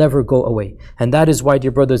akhirah will never go away. And that is why,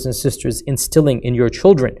 dear brothers and sisters, instilling in your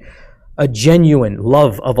children a genuine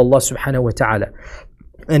love of Allah subhanahu wa ta'ala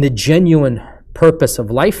and a genuine purpose of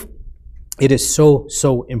life, it is so,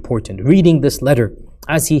 so important. Reading this letter,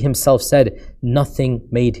 as he himself said, nothing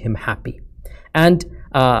made him happy. And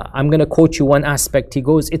I'm going to quote you one aspect. He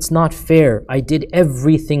goes, it's not fair. I did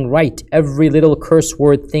everything right, every little curse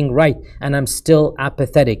word thing right, and I'm still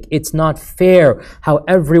apathetic. It's not fair how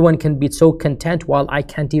everyone can be so content while I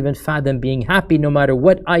can't even fathom being happy no matter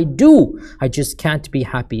what I do. I just can't be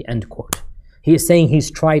happy, end quote. He is saying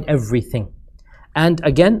he's tried everything. And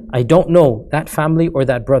again, I don't know that family or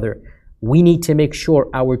that brother. We need to make sure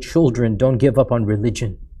our children don't give up on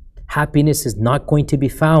religion. Happiness is not going to be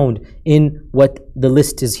found in what the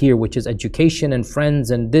list is here, which is education and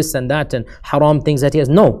friends and this and that and haram things that he has.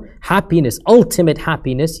 No, happiness, ultimate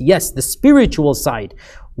happiness, yes, the spiritual side.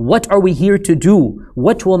 What are we here to do?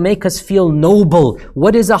 What will make us feel noble?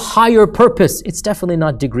 What is a higher purpose? It's definitely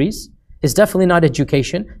not degrees. It's definitely not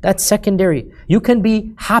education. That's secondary. You can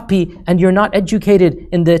be happy and you're not educated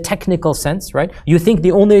in the technical sense, right? You think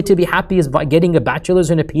the only way to be happy is by getting a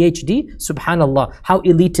bachelor's and a PhD? Subhanallah, how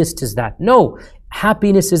elitist is that? No,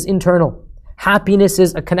 happiness is internal. Happiness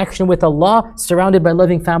is a connection with Allah, surrounded by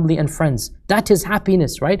loving family and friends. That is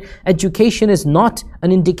happiness, right? Education is not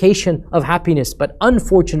an indication of happiness, but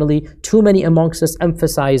unfortunately, too many amongst us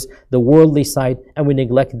emphasize the worldly side and we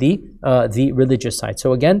neglect the religious side.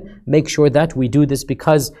 So again, make sure that we do this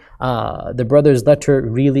because the brother's letter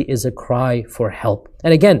really is a cry for help.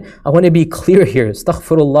 And again, I want to be clear here,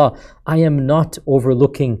 astaghfirullah, I am not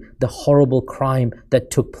overlooking the horrible crime that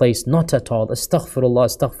took place, not at all. Astaghfirullah,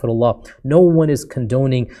 astaghfirullah. No one is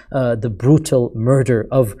condoning the brutal murder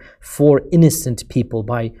of 4 innocent people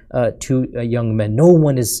by 2 young men. No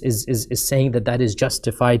one is saying that that is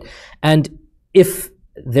justified. And if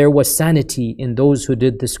there was sanity in those who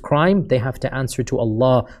did this crime, they have to answer to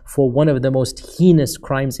Allah for one of the most heinous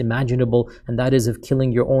crimes imaginable, and that is of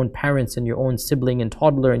killing your own parents and your own sibling and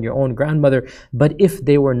toddler and your own grandmother. But if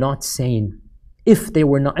they were not sane, if they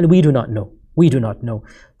were not, and we do not know,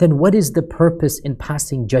 then what is the purpose in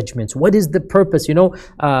passing judgments? What is the purpose? You know,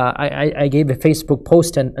 I gave a Facebook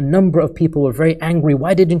post and a number of people were very angry.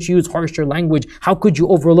 Why didn't you use harsher language? How could you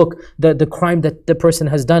overlook the crime that the person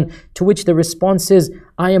has done? To which the response is,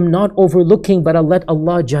 I am not overlooking, but I'll let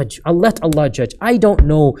Allah judge. I'll let Allah judge. I don't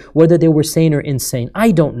know whether they were sane or insane.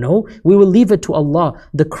 I don't know. We will leave it to Allah.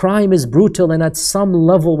 The crime is brutal, and at some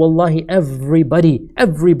level, wallahi, everybody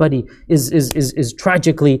is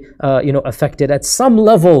tragically affected. At some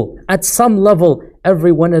level,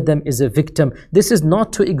 every one of them is a victim. This is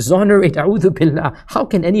not to exonerate, a'udhu billah. How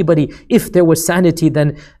can anybody, if there was sanity,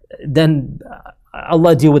 then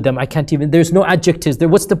Allah deal with them? I can't even, there's no adjectives there.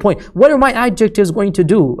 What's the point? What are my adjectives going to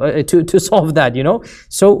do to solve that,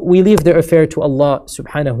 So we leave the affair to Allah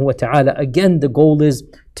subhanahu wa ta'ala. Again, the goal is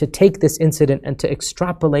to take this incident and to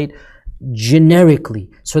extrapolate generically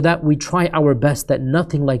so that we try our best that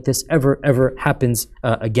nothing like this ever happens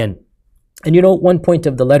again. And one point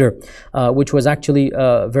of the letter, which was actually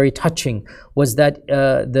very touching, was that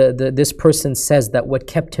this person says that what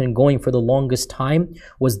kept him going for the longest time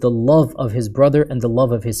was the love of his brother and the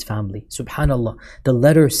love of his family. Subhanallah. The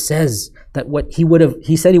letter says that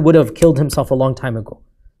he said he would have killed himself a long time ago.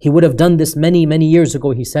 He would have done this many years ago,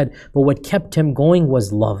 he said, but what kept him going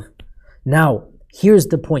was love. Now, here's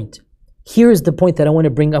the point. Here's the point that I want to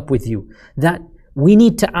bring up with you, that we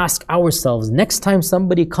need to ask ourselves, next time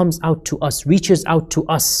somebody comes out to us, reaches out to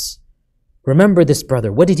us, remember this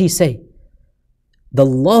brother, what did he say? The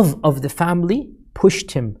love of the family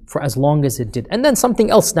pushed him for as long as it did. And then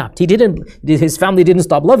something else snapped. His family didn't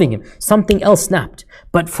stop loving him. Something else snapped.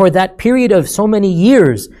 But for that period of so many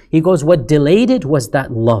years, he goes, what delayed it was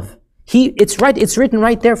that love. It's written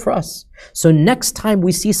right there for us. So next time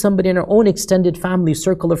we see somebody in our own extended family,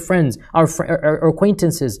 circle of friends, our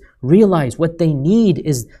acquaintances, realize what they need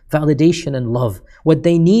is validation and love. What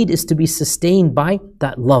they need is to be sustained by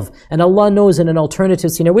that love. And Allah knows in an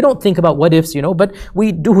alternative scenario, we don't think about what ifs, but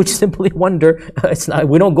we do simply wonder.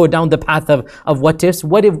 We don't go down the path of what ifs.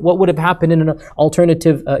 What would have happened in an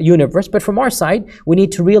alternative universe? But from our side, we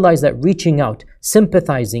need to realize that reaching out,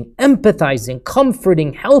 sympathizing, empathizing,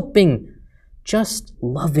 comforting, helping, just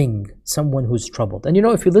loving someone who's troubled. And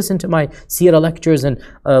if you listen to my seerah lectures and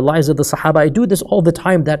lives of the Sahaba, I do this all the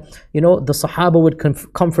time, that the Sahaba would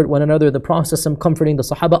comfort one another, the Prophet comforting the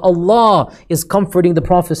Sahaba. Allah is comforting the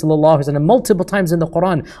Prophet multiple times in the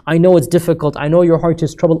Quran. I know it's difficult, I know your heart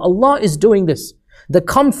is troubled. Allah is doing this. The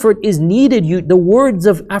comfort is needed. The words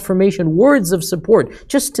of affirmation, words of support,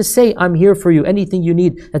 just to say, I'm here for you, anything you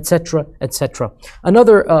need, etc., etc.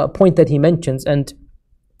 Another point that he mentions, and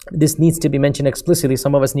this needs to be mentioned explicitly,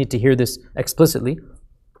 some of us need to hear this explicitly,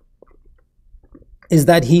 is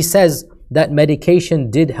that he says that medication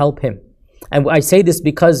did help him. And I say this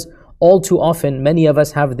because all too often, many of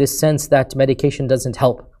us have this sense that medication doesn't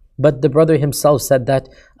help. But the brother himself said that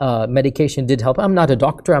medication did help. I'm not a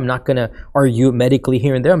doctor. I'm not going to argue medically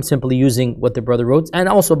here and there. I'm simply using what the brother wrote. And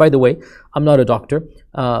also, by the way, I'm not a doctor,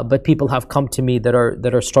 but people have come to me that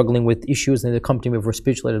are struggling with issues, and they come to me for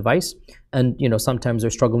spiritual advice. And sometimes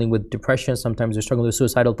they're struggling with depression, sometimes they're struggling with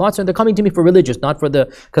suicidal thoughts, and they're coming to me for religious, not for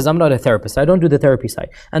because I'm not a therapist. I don't do the therapy side.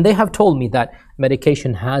 And they have told me that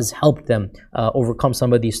medication has helped them overcome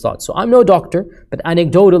some of these thoughts. So I'm no doctor, but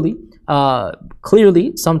anecdotally,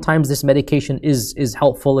 clearly, sometimes this medication is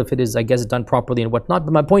helpful if it is, I guess, done properly and whatnot.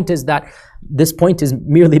 But my point is that this point is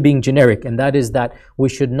merely being generic, and that is that we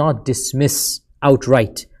should not dismiss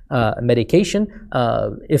outright medication.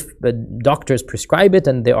 If the doctors prescribe it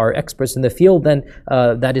and they are experts in the field, then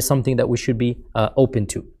that is something that we should be open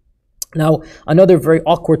to. Now, another very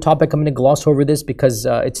awkward topic, I'm going to gloss over this because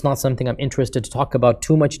it's not something I'm interested to talk about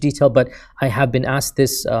too much detail, but I have been asked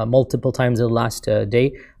this multiple times in the last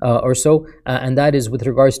day or so, and that is with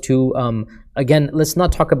regards to, again, let's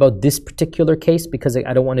not talk about this particular case because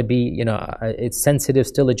I don't want to be, it's sensitive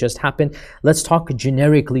still, it just happened. Let's talk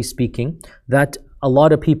generically speaking, that a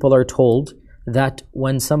lot of people are told that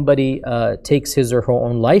when somebody takes his or her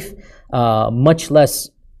own life, much less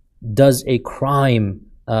does a crime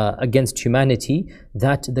against humanity,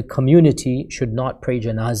 that the community should not pray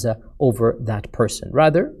janazah over that person.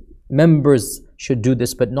 Rather, members should do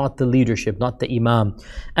this, but not the leadership, not the imam.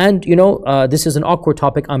 And this is an awkward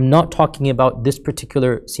topic. I'm not talking about this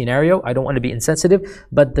particular scenario. I don't want to be insensitive,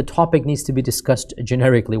 but the topic needs to be discussed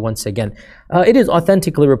generically once again. It is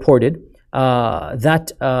authentically reported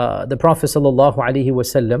that the Prophet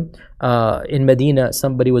ﷺ in Medina,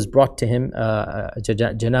 somebody was brought to him,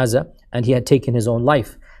 janazah, and he had taken his own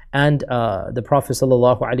life. And the Prophet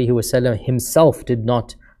ﷺ himself did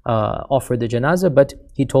not offer the janazah, but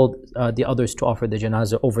he told the others to offer the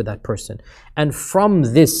janazah over that person. And from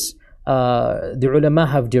this, the ulama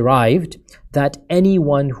have derived that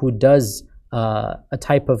anyone who does a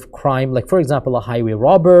type of crime, like for example a highway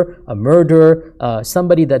robber, a murderer,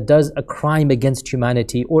 somebody that does a crime against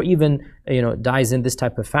humanity, or even dies in this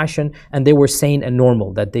type of fashion, and they were sane and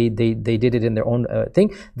normal, that they did it in their own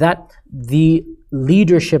thing, that the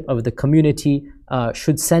leadership of the community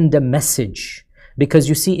should send a message. Because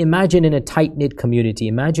you see, imagine in a tight-knit community,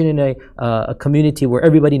 imagine in a community where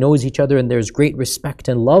everybody knows each other and there's great respect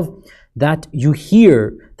and love, that you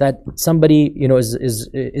hear that somebody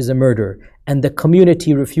is a murderer, and the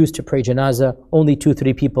community refused to pray janazah. Only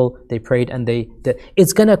 2-3 people they prayed, and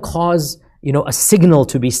it's gonna cause a signal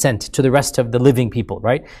to be sent to the rest of the living people,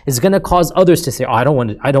 right? It's going to cause others to say, "Oh, I don't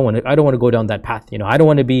want to go down that path. I don't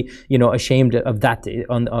want to be, ashamed of that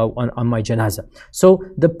on my janazah." So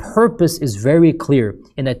the purpose is very clear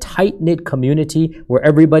in a tight-knit community where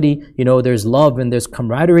everybody, there's love and there's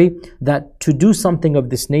camaraderie. That to do something of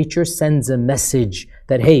this nature sends a message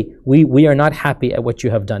that, hey, we are not happy at what you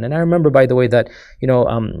have done. And I remember, by the way, that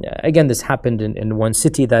again, this happened in one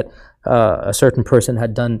city, that a certain person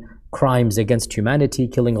had done crimes against humanity,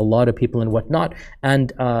 killing a lot of people and whatnot,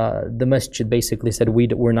 and the masjid basically said,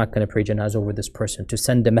 we're not going to pray janazah over this person, to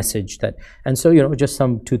send a message that, and so just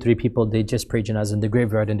some 2-3 people, they just pray janazah in the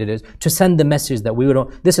graveyard, and it is to send the message that we don't.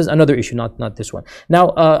 This is another issue, not this one.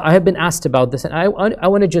 Now I have been asked about this, and I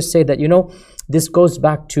want to just say that this goes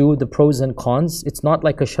back to the pros and cons. It's not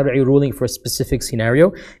like a shari'i ruling for a specific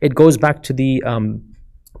scenario. It goes back to the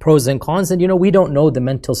pros and cons, and we don't know the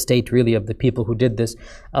mental state really of the people who did this.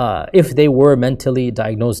 If they were mentally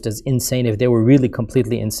diagnosed as insane, if they were really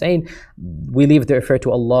completely insane, we leave the affair to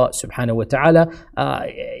Allah subhanahu wa ta'ala.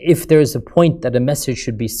 If there's a point that a message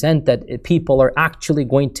should be sent, that people are actually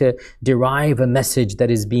going to derive a message that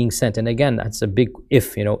is being sent, and again, that's a big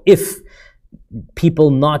if, if people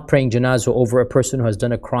not praying janazah over a person who has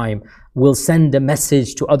done a crime will send a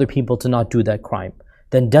message to other people to not do that crime,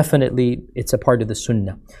 then definitely it's a part of the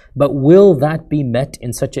sunnah. But will that be met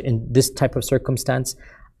in this type of circumstance?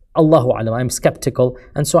 Allahu alam, I'm skeptical,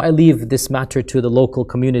 and so I leave this matter to the local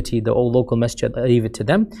community, the old local masjid. I leave it to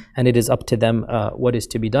them, and it is up to them what is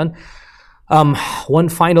to be done. One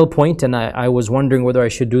final point, and I was wondering whether I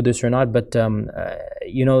should do this or not, but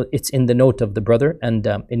it's in the note of the brother, and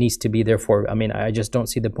it needs to be therefore. I just don't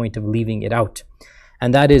see the point of leaving it out,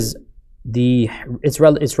 and that is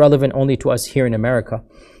it's relevant only to us here in America.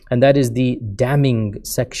 and that is the damning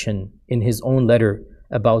section in his own letter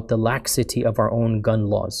about the laxity of our own gun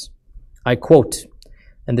laws. I quote,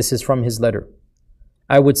 and this is from his letter,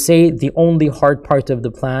 "I would say the only hard part of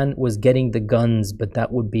the plan was getting the guns, but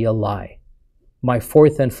that would be a lie. My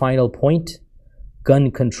fourth and final point,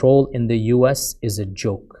 gun control in the US is a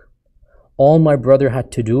joke. All my brother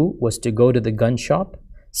had to do was to go to the gun shop,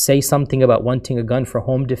 say something about wanting a gun for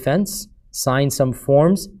home defense, sign some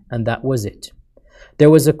forms, and that was it. There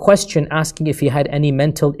was a question asking if he had any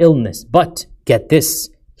mental illness, but get this,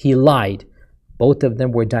 he lied. Both of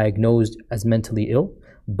them were diagnosed as mentally ill.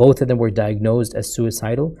 Both of them were diagnosed as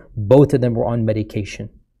suicidal. Both of them were on medication."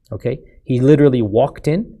 Okay? He literally walked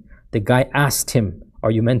in. The guy asked him,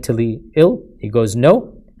 "Are you mentally ill?" He goes, "No."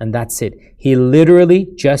 And that's it. He literally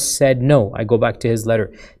just said no. I go back to his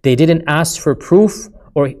letter. They didn't ask for proof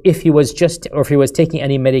or if he was taking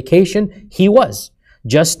any medication. He was.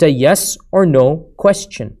 Just a yes or no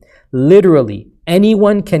question. Literally,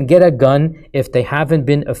 anyone can get a gun if they haven't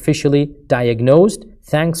been officially diagnosed.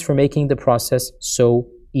 Thanks for making the process so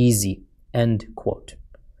easy. End quote.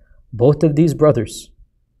 Both of these brothers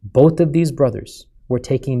were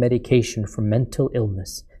taking medication for mental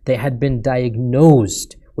illness. They had been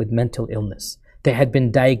diagnosed with mental illness. They had been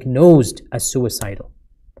diagnosed as suicidal.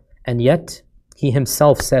 And yet, he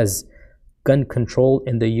himself says, gun control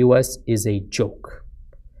in the US is a joke.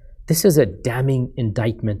 This is a damning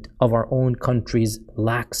indictment of our own country's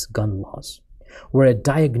lax gun laws, where a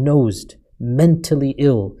diagnosed, mentally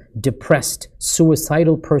ill, depressed,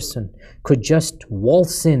 suicidal person could just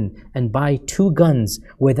waltz in and buy 2 guns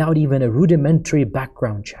without even a rudimentary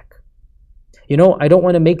background check. You know, I don't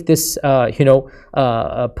want to make this,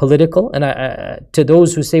 political. And to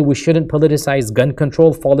those who say we shouldn't politicize gun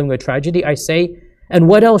control following a tragedy, I say, and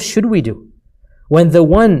what else should we do? When the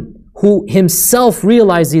one who himself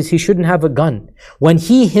realizes he shouldn't have a gun, when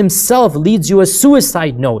he himself leads you a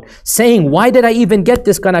suicide note saying, why did I even get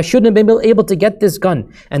this gun? I shouldn't have been able to get this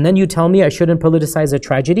gun. And then you tell me I shouldn't politicize a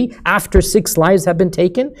tragedy after 6 lives have been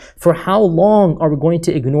taken? For how long are we going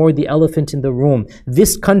to ignore the elephant in the room?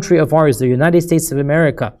 This country of ours, the United States of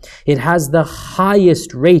America, it has the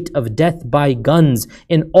highest rate of death by guns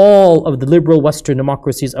in all of the liberal Western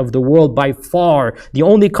democracies of the world by far. The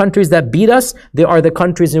only countries that beat us, they are the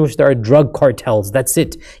countries in which there are drug cartels. That's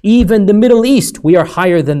it. Even the Middle East, we are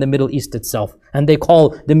higher than the Middle East itself. And they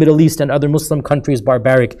call the Middle East and other Muslim countries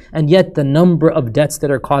barbaric. And yet the number of deaths that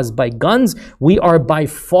are caused by guns, we are by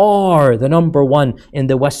far the number 1 in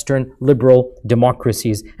the Western liberal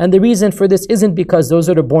democracies. And the reason for this isn't because those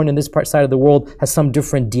that are born in this side of the world has some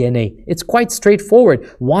different DNA. It's quite straightforward.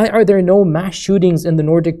 Why are there no mass shootings in the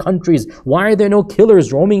Nordic countries? Why are there no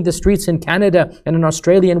killers roaming the streets in Canada and in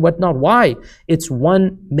Australia and whatnot? Why? It's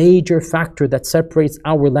one major factor that separates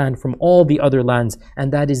our land from all the other lands,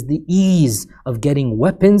 and that is the ease of getting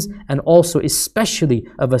weapons, and also especially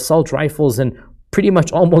of assault rifles and pretty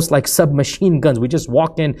much almost like submachine guns. We just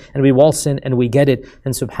walk in and we waltz in and we get it.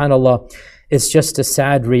 And subhanAllah, it's just a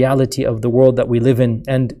sad reality of the world that we live in.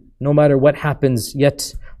 And no matter what happens,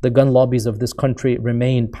 yet the gun lobbies of this country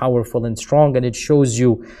remain powerful and strong. And it shows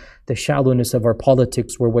you the shallowness of our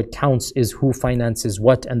politics, where what counts is who finances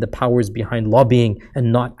what and the powers behind lobbying,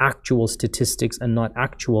 and not actual statistics and not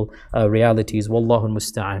actual realities. Wallahu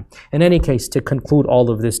musta'an. In any case, to conclude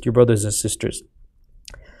all of this, dear brothers and sisters,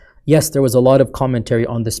 yes, there was a lot of commentary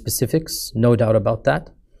on the specifics, no doubt about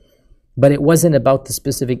that, but it wasn't about the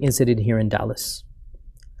specific incident here in Dallas.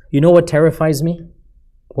 You know what terrifies me?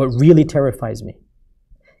 What really terrifies me?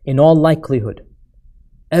 In all likelihood,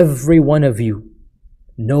 every one of you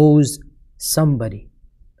knows somebody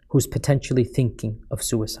who's potentially thinking of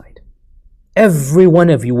suicide. Every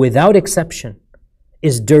one of you, without exception,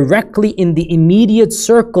 is directly in the immediate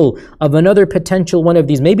circle of another potential one of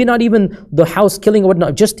these. Maybe not even the house killing or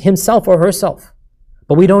whatnot, just himself or herself.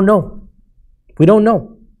 But we don't know. We don't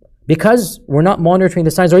know. Because we're not monitoring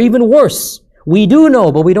the signs. Or even worse, we do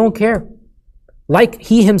know, but we don't care. Like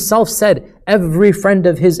he himself said, every friend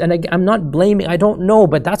of his, and I'm not blaming, I don't know,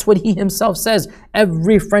 but that's what he himself says.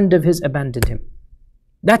 Every friend of his abandoned him.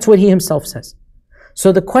 That's what he himself says.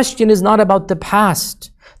 So the question is not about the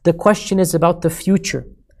past. The question is about the future.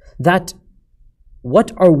 That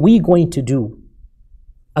what are we going to do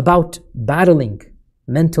about battling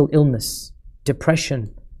mental illness,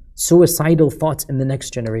 depression, suicidal thoughts in the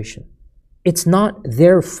next generation? It's not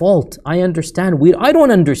their fault. I understand. I don't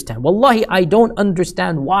understand. Wallahi, I don't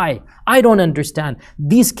understand why. I don't understand.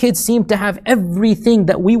 These kids seem to have everything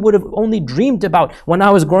that we would have only dreamed about when I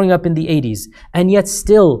was growing up in the 80s. And yet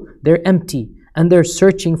still, they're empty and they're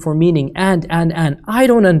searching for meaning and. I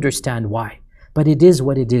don't understand why. But it is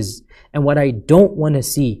what it is. And what I don't want to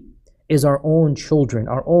see is our own children,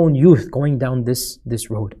 our own youth going down this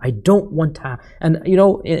road. I don't want to. And you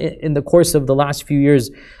know, in the course of the last few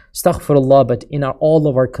years, astaghfirullah, but in all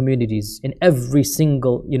of our communities, in every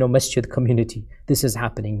single masjid community, this is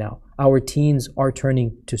happening now. Our teens are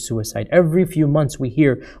turning to suicide. Every few months we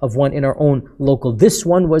hear of one in our own local. This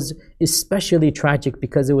one was especially tragic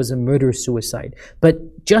because it was a murder-suicide.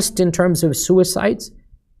 But just in terms of suicides,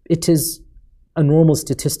 it is a normal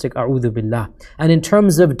statistic, a'udhu billah. And in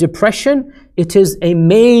terms of depression, it is a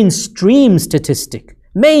mainstream statistic.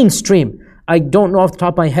 Mainstream. I don't know off the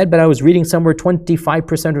top of my head, but I was reading somewhere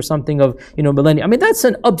 25% or something of millennials. I mean, that's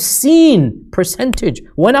an obscene percentage.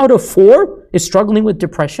 1 out of 4 is struggling with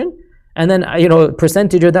depression, and then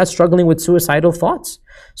percentage of that struggling with suicidal thoughts.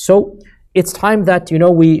 So it's time that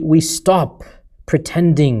we stop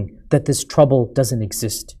pretending that this trouble doesn't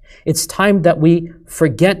exist. It's time that we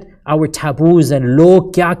forget our taboos and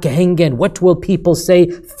log kya kahenge and what will people say.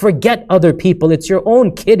 Forget other people. It's your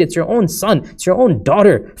own kid, it's your own son, it's your own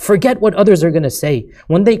daughter. Forget what others are going to say.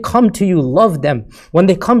 When they come to you, love them. When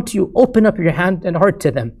they come to you, open up your hand and heart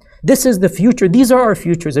to them. This is the future. These are our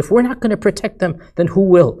futures. If we're not going to protect them, then who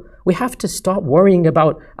will? We have to stop worrying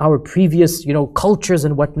about our previous, cultures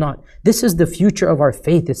and whatnot. This is the future of our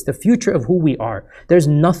faith. It's the future of who we are. There's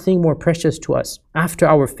nothing more precious to us after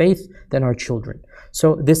our faith than our children.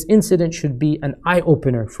 So this incident should be an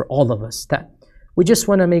eye-opener for all of us, that we just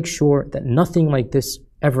want to make sure that nothing like this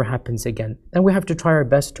ever happens again. And we have to try our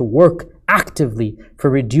best to work actively for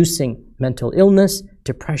reducing mental illness,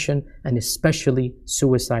 depression, and especially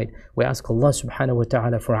suicide. We ask Allah subhanahu wa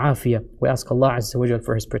ta'ala for afiyah. We ask Allah azza wa jal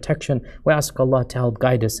for His protection. We ask Allah to help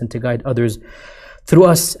guide us and to guide others through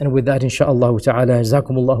us. And with that, inshaAllah ta'ala,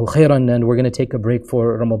 jazakumullahu khairan. And we're going to take a break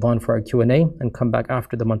for Ramadan for our Q&A and come back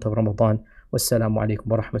after the month of Ramadan. Wassalamu alaikum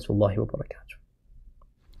wa rahmatullahi wa barakatuh.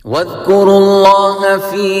 واذكروا الله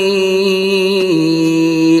في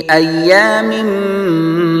أيام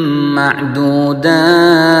معدودات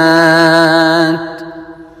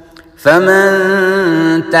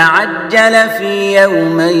فمن تعجل في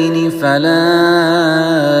يومين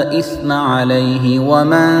فلا إثم عليه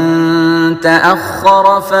ومن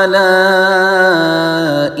تأخر فلا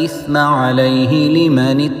إثم عليه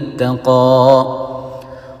لمن اتقى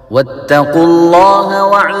واتقوا الله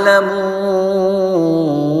واعلموا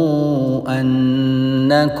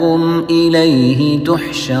أنكم إليه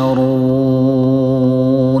تحشرون